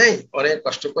হয় নাই, অনেক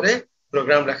কষ্ট করে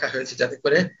প্রোগ্রাম রাখা হয়েছে যাতে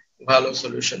করে ভালো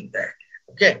সলিউশন দেয়।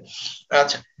 ওকে,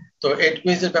 আচ্ছা, তো এইট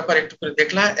কুইজের ব্যাপারে একটু করে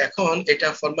দেখলা। এখন এটা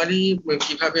ফর্মালি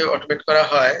কিভাবে অটোমেট করা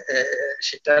হয়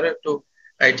সেটার একটু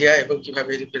আইডিয়া, এবং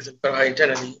কিভাবে রিপ্রেজেন্ট করা হয়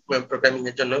ইন্টারনালি প্রোগ্রামিং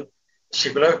এর জন্য,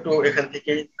 সেগুলো একটু এখান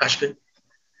থেকেই আসবে।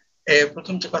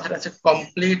 প্রথম যে কথাটা আছে,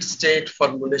 complete state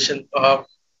formulation of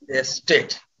state,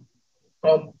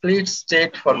 complete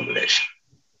state formulation.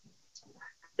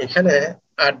 এখানে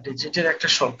 8 ডিজিটের একটা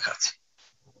সংখ্যা আছে,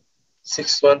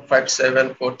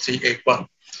 61574381।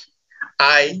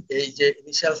 এই যে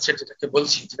ইনিশিয়াল স্টেট যেটাকে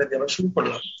বলছি, যেটা দিয়ে আমরা শুরু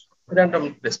করলাম র্যান্ডম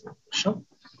প্লেসমেন্ট,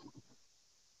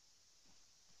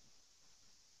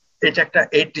 এটা একটা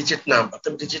 8 ডিজিট নাম্বার, তো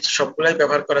ডিজিট সবগুলাই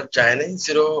ব্যবহার করা যায় নাই,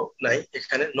 0 নাই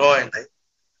এখানে, 9 নাই।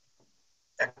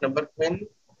 1 নম্বর কুইন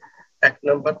 1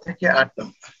 নম্বর থেকে 8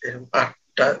 নম্বর, এরকম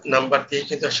 8টা নাম্বার দিয়ে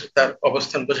কিন্তু আসলে তার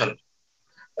অবস্থান বোঝানো।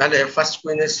 তাহলে ফার্স্ট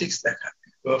কুইনে 6 লেখা,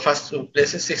 ফার্স্ট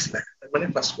প্লেসে 6 লেখা, তার মানে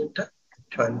ফার্স্ট কুইনটা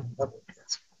 6 নম্বর,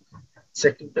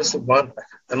 সেকেন্ড প্লেসে 1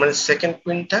 লেখা, তার মানে সেকেন্ড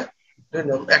কুইনটা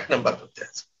 1 নম্বর করতে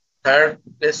আছে। থার্ড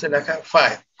প্লেসে লেখা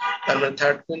 5, তার মানে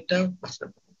থার্ড কুইনটা 5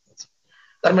 নম্বর করতে আছে।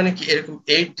 তার মানে কি, এরকম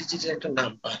 8 ডিজিটের একটা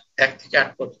নাম্বার, 1 থেকে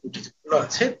 8 পর্যন্ত ডিজিট গুলো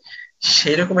আছে,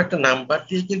 সেই রকম একটা নাম্বার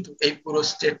দিয়ে কিন্তু এই পুরো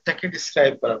স্টেটটাকে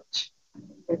ডিসক্রাইব করা হচ্ছে।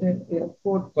 এটা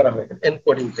এনকোড করা হয়ে গেল,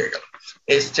 এনকোডিং হয়ে গেল,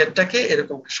 এই স্টেটটাকে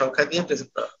এরকম সংখ্যা দিয়ে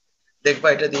প্রেজেন্ট করা। দেখবা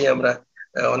এটা দিয়ে আমরা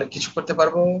অনেক কিছু করতে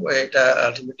পারবো। এটা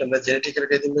আলটিমেটলি আমরা জেনেটিক্যাল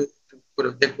করে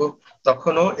দেখবো,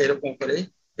 তখনও এরকম করে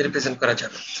রিপ্রেজেন্ট করা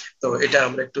যাবে। তো এটা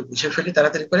আমরা একটু বুঝে ফেলি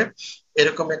তাড়াতাড়ি করে।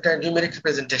 এরকম একটা নিউমেরিক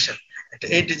রিপ্রেজেন্টেশন, একটা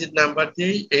 8 ডিজিট নাম্বার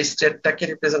দিয়েই এই স্টেটটাকে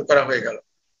রিপ্রেজেন্ট করা হয়ে গেল।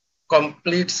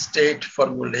 Complete state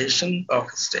formulation of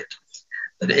state.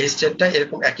 এই স্টেটটা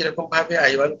এরকম একই রকম ভাবে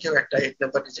I1 কেও একটা 8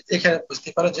 নাম্বার ডিজিট, এখানে বুঝতে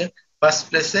পারো যে ফার্স্ট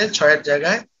প্লেসে 6 এর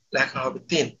জায়গায় লেখা হবে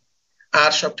 3,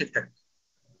 আর সব ঠিক থাকবে,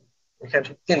 এখানে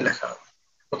 3 লেখা হবে।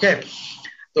 ওকে,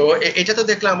 তো এটা তো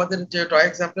দেখলাম আমাদের যে টয়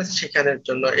এক্সাম্পল আছে সেখানের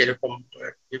জন্য এরকম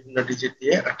বিভিন্ন ডিজিট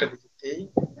দিয়ে, 8টা ডিজিট দিয়েই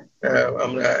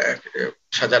আমরা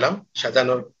সাজালাম।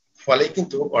 সাজানোর ফলে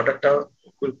কিন্তু অর্ডারটা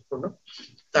গুরুত্বপূর্ণ।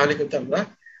 তাহলে কিন্তু আমরা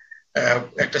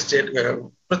একটা স্টেট,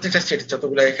 প্রত্যেকটা স্টেট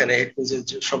যতগুলো এখানে 8 ডিজিট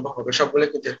সম্ভব হবে সবগুলো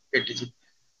কিন্তু 8 ডিজিট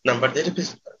নাম্বার দিয়ে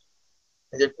রিপ্রেজেন্ট করা,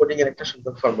 এই যে কোডিং এর একটা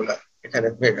সুন্দর ফর্মুলা এখানে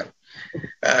হয়ে গেল।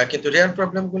 কিন্তু রিয়াল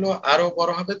প্রবলেম গুলো আরো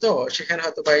বড় হবে, তো সেখানে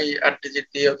হয়তো ভাই 8 ডিজিট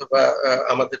দিয়ে অথবা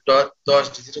আমাদের 10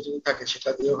 ডিজিট যদি থাকে সেটা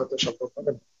দিয়েও হয়তো সম্ভব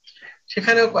হবে না,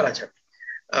 সেখানেও করা যাবে।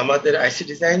 আমাদের আইসি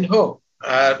ডিজাইন হোক,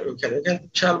 আর ওখানে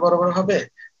বিশাল বড় বড় হবে,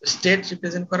 স্টেট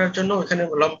রিপ্রেজেন্ট করার জন্য ওখানে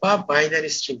লম্বা বাইনারি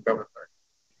স্ট্রিং ব্যবহার করে।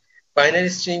 বাইনারি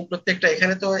স্ট্রিং প্রত্যেকটা,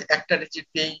 এখানে তো একটা ডিজিট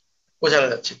দিয়েই বোঝানো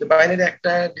যাচ্ছে, তো বাইনারি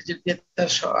একটা ডিজিট দিয়ে তার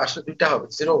আসলে 2টা হবে,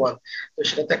 0 1, তো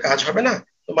সেটাতে কাজ হবে না।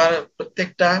 তোমার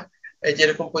প্রত্যেকটা এই যে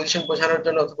এরকম পজিশন বোঝানোর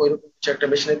জন্য অথবা ওইরকম কিছু একটা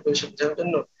মেশিনের পজিশন বোঝানোর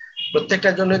জন্য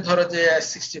প্রত্যেকটার জন্য ধরো যে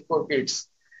 64 বিটস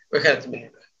ওইখানে তুমি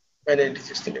নেবে, বাইনারি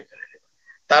ডিজিটস তুমি এখানে নেবে,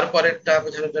 তারপরেরটা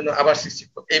বোঝানোর জন্য আবার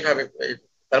 64, এইভাবে।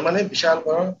 তার মানে বিশাল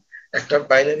বড় একটা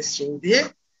বাইনারি স্ট্রিং দিয়ে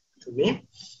তুমি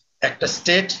একটা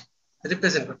স্টেট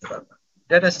রিপ্রেজেন্ট করতে পারবে।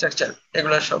 ডেটা স্ট্রাকচার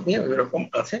এগুলো সবই ওই রকম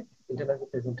আছে, ইন্টারনাল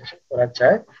প্রেজেন্টেশন করা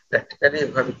যায়, প্র্যাকটিক্যালি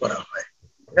এভাবে করা হয়।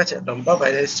 ঠিক আছে, লম্বা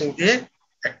বাইনারি স্ট্রিং দিয়ে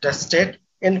একটা স্টেট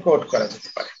এনকোড করা যেতে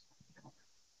পারে।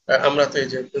 আমরা তো এই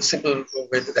যে সিম্পল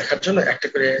ওয়েতে দেখার জন্য একটা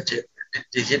করে যে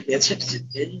ডিজিট নিয়েছি, ডিজিট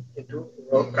দিয়েই কিন্তু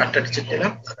 8টা ডিজিট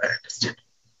নিলাম, একটা স্টেট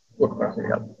কোড করা হয়ে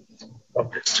গেল,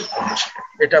 কমপ্লিট স্টেট ফর্মেশন।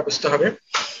 এটা বুঝতে হবে।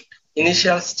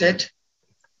 Initial state,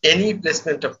 any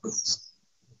placement of goods,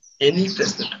 any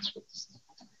placement of goods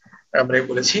আমরা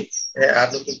বলেছি, আর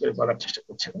নতুন করে বলার চেষ্টা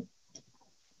করছি না,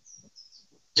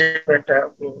 যে একটা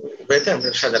ওয়েতে আমরা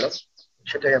সাজালাম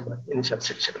সেটাই আমরা ইনিশিয়াল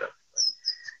স্টেট হিসেবে রাখবো।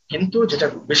 কিন্তু যেটা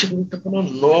বেশি গুরুত্বপূর্ণ,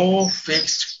 নো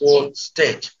ফিক্সড গোল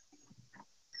স্টেট।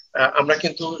 আমরা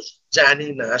কিন্তু জানি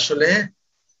না আসলে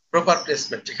প্রপার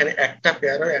প্লেসমেন্ট, যেখানে একটা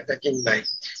পেয়ারও অ্যাটাকিং নাই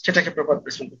সেটাকে প্রপার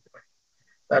প্লেসমেন্ট করতে পারি।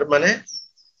 তার মানে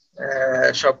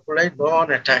সবগুলাই নন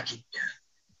অ্যাটাকিং পেয়ার,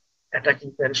 অ্যাটাকিং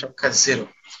পেয়ারের সংখ্যা 0।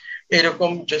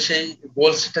 এইরকম যে সেই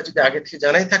গোলসটা যদি আগে থেকে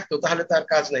জানাই থাকতো তাহলে তার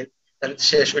কাজ নাই, তাহলে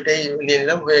শেষ, ওইটাই নিয়ে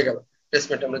নিলাম, হয়ে গেল,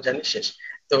 প্লেসমেন্ট আমরা জানি, শেষ।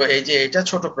 তো এই যে এটা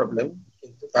ছোট প্রবলেম,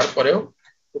 কিন্তু তারপরেও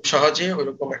খুব সহজে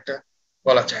ওইরকম একটা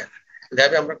বলা যায় না।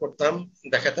 ল্যাবে আমরা করতাম,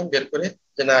 দেখাতাম বের করে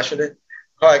যে না আসলে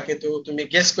হয়, কিন্তু তুমি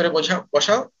গেস করে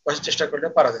বসার চেষ্টা করলে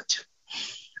পারা যাচ্ছে।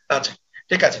 আচ্ছা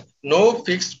ঠিক আছে, no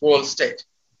fixed goal state.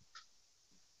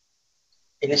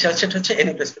 Initial state হচ্ছে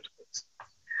এনি প্লেসমেন্ট।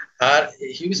 আর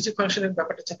হিউরিস্টিক ফাংশনের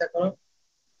ব্যাপারটা চিন্তা করো,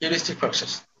 heuristic function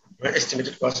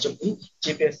estimated cost of the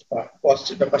cheapest path,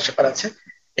 কস্টের ব্যাপার স্যাপার আছে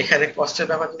এখানে। কস্টের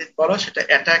ব্যাপার যদি বলো, সেটা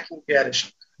অ্যাটাকিং পেয়ারের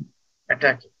সংখ্যা,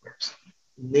 attacking pairs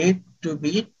need to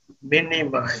B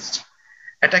minimised.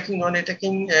 Attacking non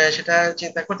attacking সেটা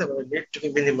চিন্তা করতে পারবে, need to B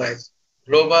minimised,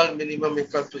 global minimum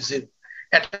equal to 0।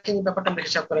 Attacking ব্যাপারটা আমরা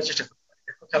হিসাব করার চেষ্টা করতে পারি।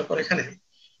 দেখো খেয়াল করো এখানে,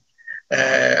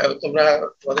 তোমরা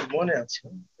তোমাদের মনে আছে,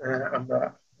 আমরা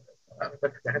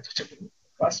দেখার চেষ্টা করি,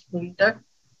 ফার্স্ট পয়েন্টটা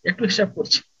একটু হিসাব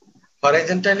করছি।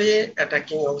 হরাইজন্টালি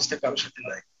অ্যাটাকিং অবস্থা কারোর সাথে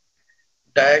নাই,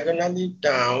 ডায়াগোনালি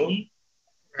ডাউন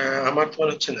আমার তো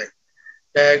মনে হচ্ছে নাই,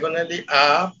 ডায়াগোনালি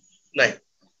আপ নাই,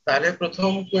 তাহলে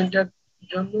প্রথম পয়েন্টটার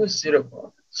জন্য 0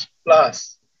 প্লাস,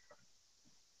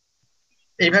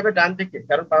 এইভাবে ডান দিকে,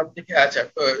 কারণ বাম দিকে। আচ্ছা,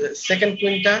 সেকেন্ড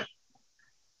পয়েন্টটা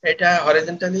এটা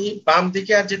হরাইজন্টালি বাম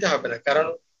দিকে আর যেতে হবে না, কারণ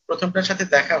প্রথমটার সাথে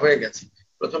দেখা হয়ে গেছে।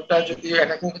 প্রথমটা যদি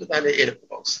অ্যাটাকিং হতো তাহলে এরকম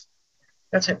অবস্থা,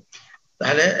 ঠিক আছে।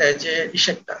 তাহলে এই যে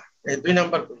ইসেকটা এই 2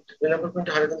 নম্বর পয়েন্ট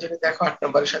হরিজন্টালি দেখো 8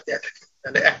 নম্বরের সাথে অ্যাটাকিং,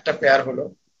 তাহলে একটা পেয়ার হলো,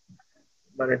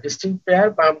 মানে ডিস্টিংক্ট পেয়ার।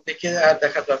 বাম দিকে আর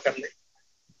দেখার দরকার নেই,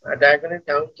 ডায়াগোনালি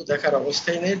ডাউন তো দেখার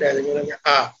অবস্থাই নেই। ডায়াগোনালি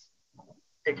আপ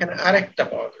এখানে আরেকটা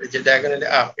পাওয়া যাবে, যে ডায়াগোনালি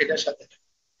আপ এটার সাথে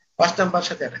 5 নাম্বার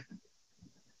সাথে অ্যাটাকিং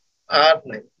আর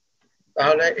নাই।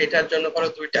 তাহলে এটার জন্য করো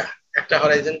দুইটা, একটা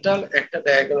হরাইজন্টাল একটা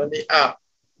ডায়াগোনালি আপ,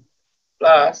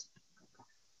 প্লাস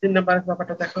 3 নাম্বারের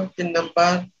ব্যাপারটা দেখো। 3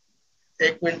 নাম্বার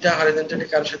এই কুইনটা হরাইজন্টালি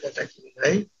কারোর সাথে অ্যাটাকিং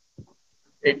নাই,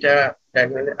 এটা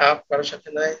ডায়াগোনালি আপ কারোর সাথে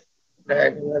নাই,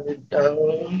 ডায়াগোনালি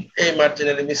ডাউন এই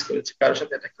মার্জিনালি মিস করেছে, কারোর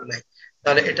সাথে অ্যাটাকিং নাই।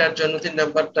 তাহলে এটার জন্য 3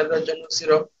 নাম্বারটার জন্য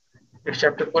 0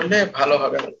 হিসাবটা করলে ভালো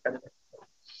হবে আমার কাছে।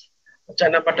 4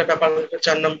 নাম্বারটা ব্যাপার,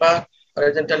 4 নাম্বার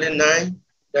হরাইজন্টালি নাই,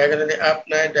 ডায়াগোনালি আপ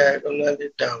নাই, ডায়াগোনালি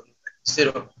ডাউন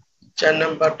 0, 4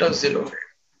 নাম্বারটাও 0।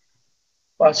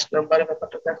 5 নাম্বারের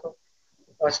ব্যাপারটা দেখো,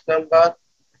 5 নাম্বার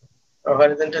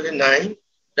হরিজন্টালি নাই,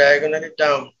 ডায়াগোনালি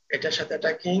ডাউন এটার সাথে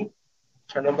অ্যাটাকিং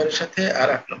 6 নম্বরের সাথে আর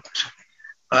 8 নম্বরের সাথে,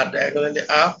 আর ডায়াগোনালি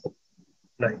আপ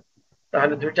নাই।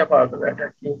 তাহলে দুইটা পাওয়া গেল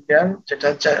অ্যাটাকিং পেয়ার, যেটা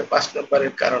 5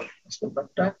 নম্বরের কারণে 5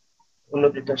 নম্বরটা অন্য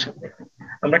দুইটার সাথে।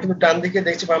 আমরা কিন্তু ডান দিকে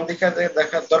দেখছি, বাম দিকে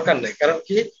দেখার দরকার নেই, কারণ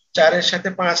কি 4-এর সাথে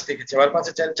 5 দেখেছি, আবার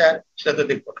 5-এ 4 4 সেটা তো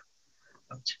দেখবো না।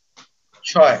 আচ্ছা,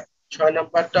 6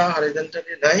 নাম্বারটা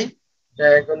হরিজন্টালি নাই,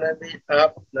 ডায়াগোনালি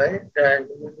আপ নাই,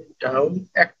 ডায়াগোনালি ডাউন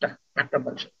একটা 8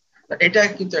 নাম্বার। এটা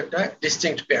কিন্তু একটা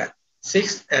ডিস্টিংক্ট পেয়ার 6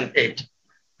 and 8।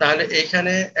 তাহলে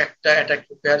এইখানে একটা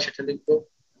অ্যাটাকিং পেয়ার, সেটা লিখবো,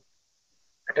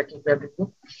 অ্যাটাকিং পেয়ার লিখবো।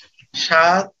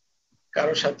 7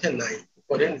 কারোর সাথে নাই,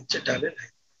 উপরে নিচে ডানে নাই,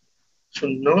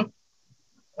 0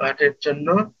 8-এর জন্য,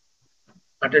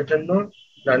 8-এর জন্য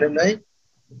ডানে নাই,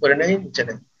 উপরে নাই, নিচে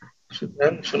নাই,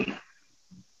 সুতরাং 0।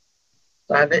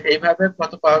 তাহলে এইভাবে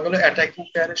কত পাওয়া গেল অ্যাটাকিং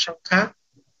পেয়ারের সংখ্যা,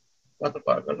 কত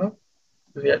পাওয়া গেল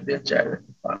 2 আর 2 4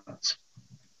 5,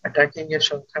 অ্যাটাকিং এর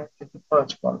সংখ্যা কিন্তু 5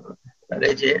 পাওয়া গেল। আর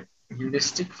এই যে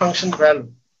হিউরিস্টিক ফাংশন ভ্যালু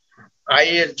আই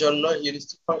এর জন্য,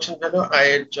 হিউরিস্টিক ফাংশন ভ্যালু আই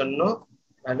এর জন্য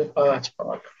ভ্যালু 5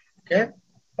 পাওয়া গেল। ওকে,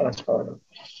 5 পাওয়া গেল।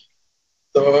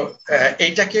 তো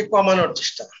এইটাকে কমানোর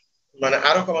চেষ্টা, মানে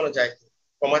আরো কমানো যায় কি,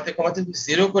 কমাতে কমাতে যদি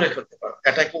 0 করে ফেলতে পারো,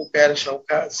 অ্যাটাকিং পেয়ারের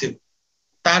সংখ্যা 0,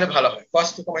 তাহলে ভালো হয়,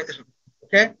 কষ্ট কমাইতে হবে।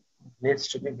 ওকে, নিডস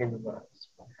টু বি মিনিমাইজড।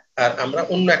 আর আমরা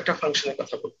অন্য একটা ফাংশনের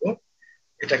কথা বলবো,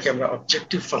 এটাকে আমরা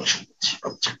অবজেক্টিভ ফাংশন বলছি।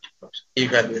 অবজেক্টিভ ফাংশন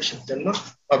ইভ্যালুয়েশন জন্য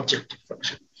অবজেক্টিভ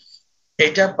ফাংশন,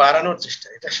 এটা বাড়ানোর চেষ্টা,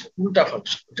 এটা উল্টা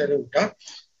ফাংশন, এটার উল্টা।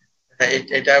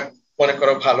 এটা মনে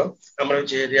করো ভালো, আমরা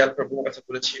যে রিয়াল প্রবলেমের কথা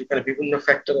বলেছি, ওখানে বিভিন্ন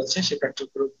ফ্যাক্টর আছে, সেই ফ্যাক্টর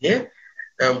গুলো দিয়ে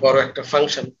বড় একটা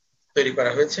ফাংশন তৈরি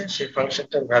করা হয়েছে। সেই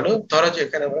ফাংশনটার ভ্যালু ধরো যে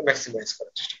এখানে আমরা ম্যাক্সিমাইজ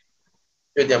করার চেষ্টা করি,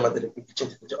 যদি আমাদের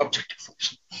চিন্তা করি অবজেক্টিভ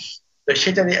ফাংশন। তো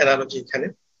সেটারই অ্যানালজি এখানে,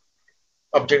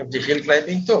 অবজেক্ট যে হিল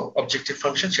ক্লাইম্বিং, তো অবজেক্টিভ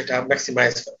ফাংশন সেটা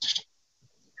ম্যাক্সিমাইজ করার চেষ্টা।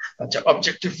 আচ্ছা,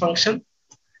 অবজেক্টিভ ফাংশন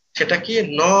সেটা কি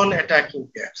নন অ্যাটাকিং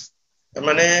পেয়ারস,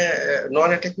 মানে নন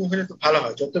অ্যাটাকিং হলে তো ভালো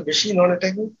হয়, যত বেশি নন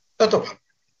অ্যাটাকিং তত ভালো,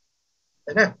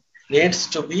 তাই না? নিডস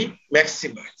টু বি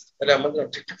ম্যাক্সিমাইজ, তাহলে আমাদের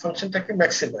অবজেক্টিভ ফাংশনটাকে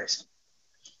ম্যাক্সিমাইজ।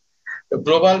 তো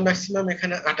গ্লোবাল ম্যাক্সিমাম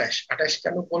এখানে 28। 28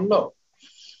 কেন বললো?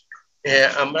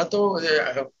 আমরা তো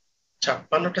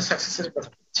 56টা সাকসেসের কথা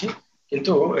বলছি,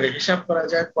 কিন্তু হিসাব করা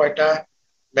যায় কয়টা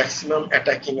ম্যাক্সিমাম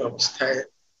অ্যাটাকিং অবস্থায়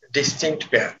ডিস্টিংক্ট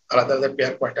পেয়ার, আলাদা আলাদা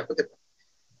পেয়ার কয়টা হতে পারে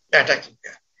অ্যাটাকিং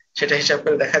পেয়ার, সেটা হিসাব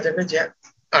করে দেখা যাবে যে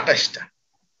 28টা।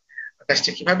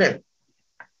 28টা কিভাবে,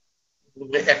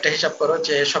 একটা হিসাব করো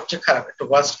যে সবচেয়ে খারাপ একটা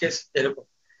ওয়ার্স্ট কেস, এরকম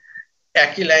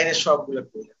একই লাইনে সবগুলো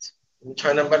পেয়ে যাচ্ছে,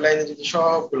 6 নাম্বার লাইনে যদি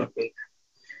সবগুলো পেয়ে যায়,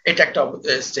 এটা একটা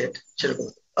স্টেট সেরকম।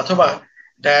 অথবা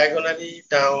ডায়াগোনালি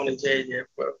ডাউন, যে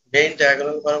মেইন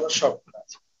ডায়াগোনাল বরাবর সবগুলো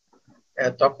আছে,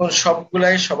 তখন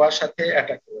সবগুলাই সবার সাথে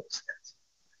অ্যাটাকিং অবস্থায় আছে,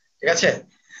 ঠিক আছে?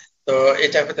 তো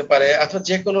এটা হতে পারে, অথবা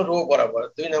যে কোনো রো বরাবর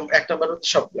 1 নাম্বার হতে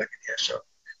সবগুলাকে নিয়ে আসো,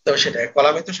 তো সেটা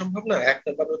কলামে তো সম্ভব না, 1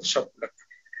 নাম্বার হতে সবগুলো,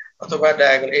 অথবা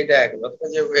ডায়াগোনাল, এই ডায়াগোনাল, অথবা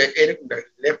যে এরকম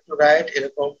লেফট টু রাইট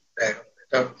এরকম ডায়াগোনাল,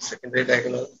 এটা সেকেন্ডারি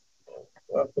ডায়াগোনাল,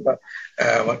 অথবা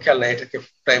আমার খেয়াল নাই এটাকে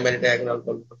প্রাইমারি ডায়াগোনাল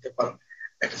বলতে পারো,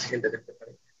 একটা সেকেন্ডারি হতে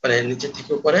পারে, মানে নিচে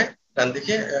থেকে উপরে ডান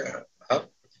দিকে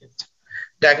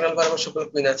ডায়াগোনাল বরাবর সবগুলো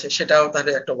কুইন আছে, সেটাও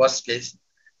তাহলে একটা ওয়ার্স্ট কেস।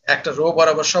 একটা রো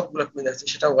বরাবর সবগুলো কুইন আছে,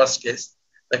 সেটা ওয়ার্স্ট কেস,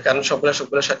 কারণ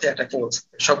সবগুলোর সাথে অ্যাটাকিং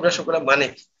সবগুলো মানে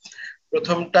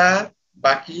প্রথমটা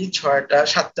বাকি 6টা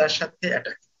 7টার সাথে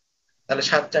অ্যাটাকিং, তাহলে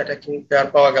 7টা অ্যাটাকিং পেয়ার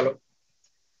পাওয়া গেল।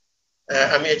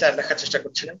 আমি এটা দেখার চেষ্টা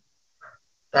করছিলাম।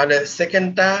 তাহলে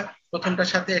সেকেন্ডটা প্রথমটার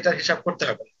সাথে এটার হিসাব করতে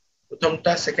হবে,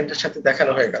 প্রথমটা সেকেন্ডের সাথে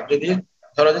দেখানো হয়ে গেল, যদি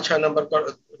ধরো যে 6 নাম্বার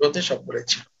রোতে সব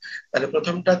ছিল, তাহলে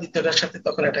প্রথমটা দ্বিতীয়টার সাথে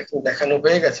তখন অ্যাটাকিং দেখানো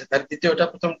হয়ে গেছে, তাহলে দ্বিতীয়টা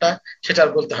প্রথমটা সেটা আর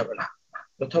বলতে হবে না,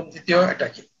 প্রথম দ্বিতীয়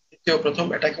অ্যাটাকিং, দ্বিতীয় প্রথম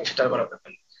অ্যাটাকিং, সেটার বলা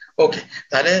ব্যাপার। ওকে,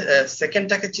 তাহলে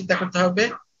সেকেন্ডটাকে চিন্তা করতে হবে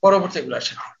পরবর্তী গুলোর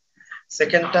সাথে।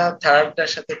 সেকেন্ডটা থার্ডটার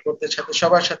সাথে ফোর্থের সাথে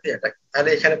সবার সাথে অ্যাটাকিং, তাহলে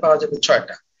এখানে পাওয়া যাবে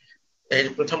 6টা। এই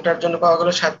প্রথমটার জন্য পাওয়া গেল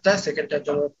 7টা, সেকেন্ডটার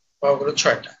জন্য পাওয়া গেল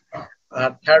 6টা, আর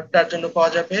থার্ডটার জন্য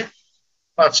পাওয়া যাবে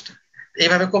 5টা।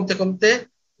 এইভাবে কমতে কমতে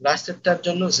লাস্টেরটার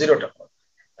জন্য 0টা পাবো।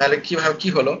 তাহলে কিভাবে কি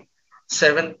হলো,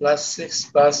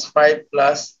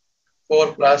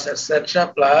 7+6+5+4+etc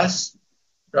প্লাস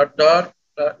ডট ডট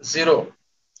 0।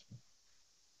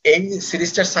 এই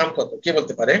সিরিজটার সাম কত কে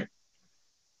বলতে পারে?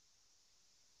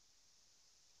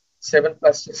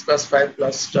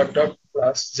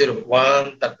 7+6+5+.+0 1,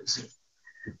 তারপর 0।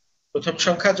 প্রথম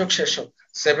সংখ্যা যোগ শেষ সংখ্যা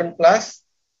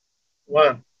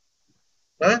 7+1,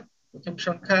 হ্যাঁ, প্রথম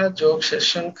সংখ্যা যোগ শেষ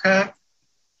সংখ্যা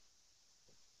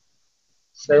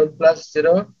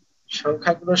 7+0।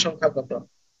 সংখ্যাগুলো সংখ্যা কত,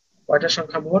 কয়টা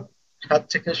সংখ্যা মোট? 7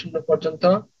 থেকে 0 পর্যন্ত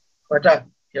কয়টা?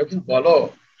 কেউ কি বলো,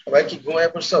 সবাই কি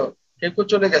ঘুমায় পড়ছো? কেউ কেউ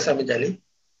চলে গেছে আমি জানি।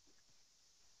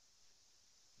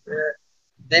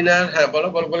 দিনার, হ্যাঁ বলো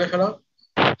বলো, বলে ফেলো।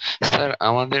 স্যার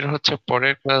আমাদের হচ্ছে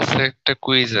পরের ক্লাসে একটা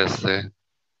কুইজ আছে।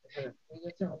 হ্যাঁ, ঠিক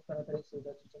আছে, তাড়াতাড়ি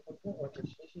সুবিধা চেষ্টা করতে ওকে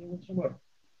শেষ হয়ে গেছে আমার।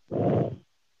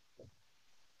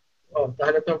 ও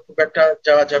তাহলে তো খুব একটা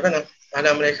যাওয়া যাবে না, তাহলে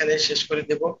আমরা এখানে শেষ করে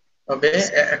দেব। তবে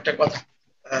একটা কথা,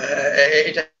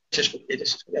 এটা শেষ করি, এটা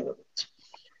শেষ করি আমরা।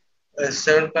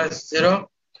 7+0,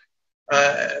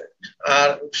 আর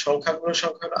সংখ্যাগুলো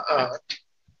সংখ্যা হলো 8,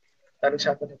 তাহলে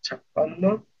 7×8 =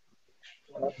 56।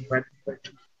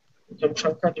 প্রথম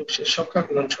সংখ্যা যোগ শেষ সংখ্যা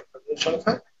গুণন সংখ্যা গুণ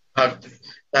সংখ্যা ভাগ 2,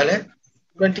 তাহলে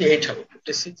 28 হবে।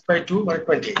 56/2 মানে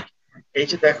 28। এই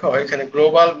যে দেখো এখানে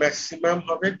গ্লোবাল ম্যাক্সিমাম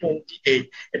হবে 28।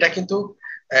 এটা কিন্তু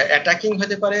অ্যাটাকিং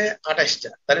হতে পারে 28টা,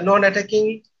 তাহলে নন অ্যাটাকিং,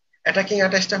 অ্যাটাকিং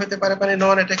 28টা হতে পারে, মানে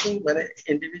নন অ্যাটাকিং মানে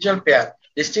ইন্ডিভিজুয়াল পেয়ার,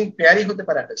 ডিস্টিংক্ট পেয়ারই হতে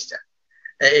পারে 28টা,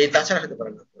 এই তাছাড়া হতে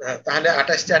পারে না। তাহলে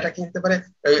 28টা অ্যাটাকিং হতে পারে,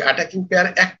 ওই অ্যাটাকিং পেয়ার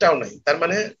একটাও নাই, তার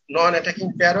মানে নন অ্যাটাকিং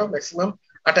পেয়ারও ম্যাক্সিমাম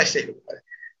 28টাই হতে পারে।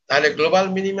 তাহলে গ্লোবাল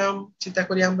মিনিমাম চিন্তা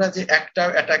করি আমরা যে একটা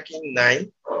অ্যাটাকিং নাই,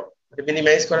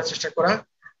 মিনিমাইজ করার চেষ্টা করা,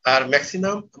 আর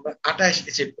ম্যাক্সিমাম আমরা 28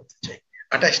 অ্যাচিভ করতে চাই।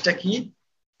 28টা কি?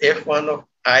 f1 of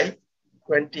i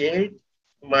 28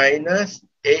 minus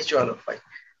h1 of i।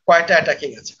 কয়টা অ্যাটাকিং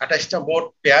আছে? 28টা মোট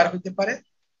পেয়ার হতে পারে,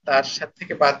 তার সাথে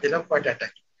থেকে বাদ দিলাম কয়টা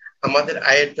অ্যাটাকিং। আমাদের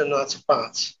i এর জন্য আছে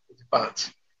 5, 5,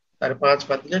 তার 5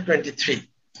 বাদ দিলে 23।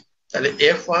 তাহলে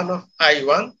f1 of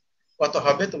i1 কত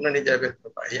হবে তোমরা নিজেরা বের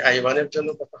করবা। এই i1 এর জন্য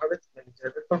কত হবে তোমরা নিজেরা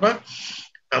বের করবা।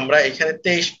 আমরা এখানে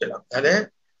 23 পেলাম, তাহলে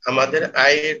আমাদের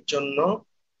i এর জন্য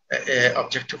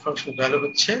অবজেক্টিভ ফাংশন ভ্যালু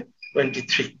হচ্ছে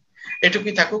 23।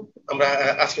 এটুকুই থাকুক, আমরা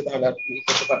আজকে তাহলে আর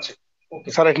করতে পারছি।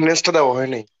 স্যার অ্যাটেন্ডেন্সটা দেওয়া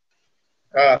হয়নি।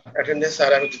 অ্যাটেন্ডেন্স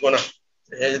আর আমি দিব না।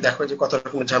 এই যে দেখো যে কত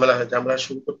রকমের ঝামেলা হয়েছে, আমরা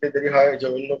শুরু করতে দেরি হয়, যে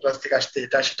অন্য ক্লাস থেকে আসতে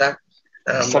এটা সেটা,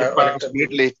 স্যার আমরা 5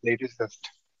 minute late is just.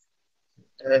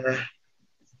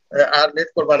 R late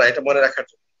করবা না, এটা মনে রাখার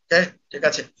জন্য। ওকে, ঠিক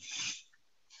আছে,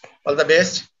 অল দ্য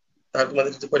বেস্ট। আর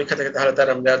তোমাদের যদি পরীক্ষা থাকে তাহলে তার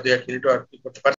আমরা 2-1 মিনিটও আর কি করতে পারি।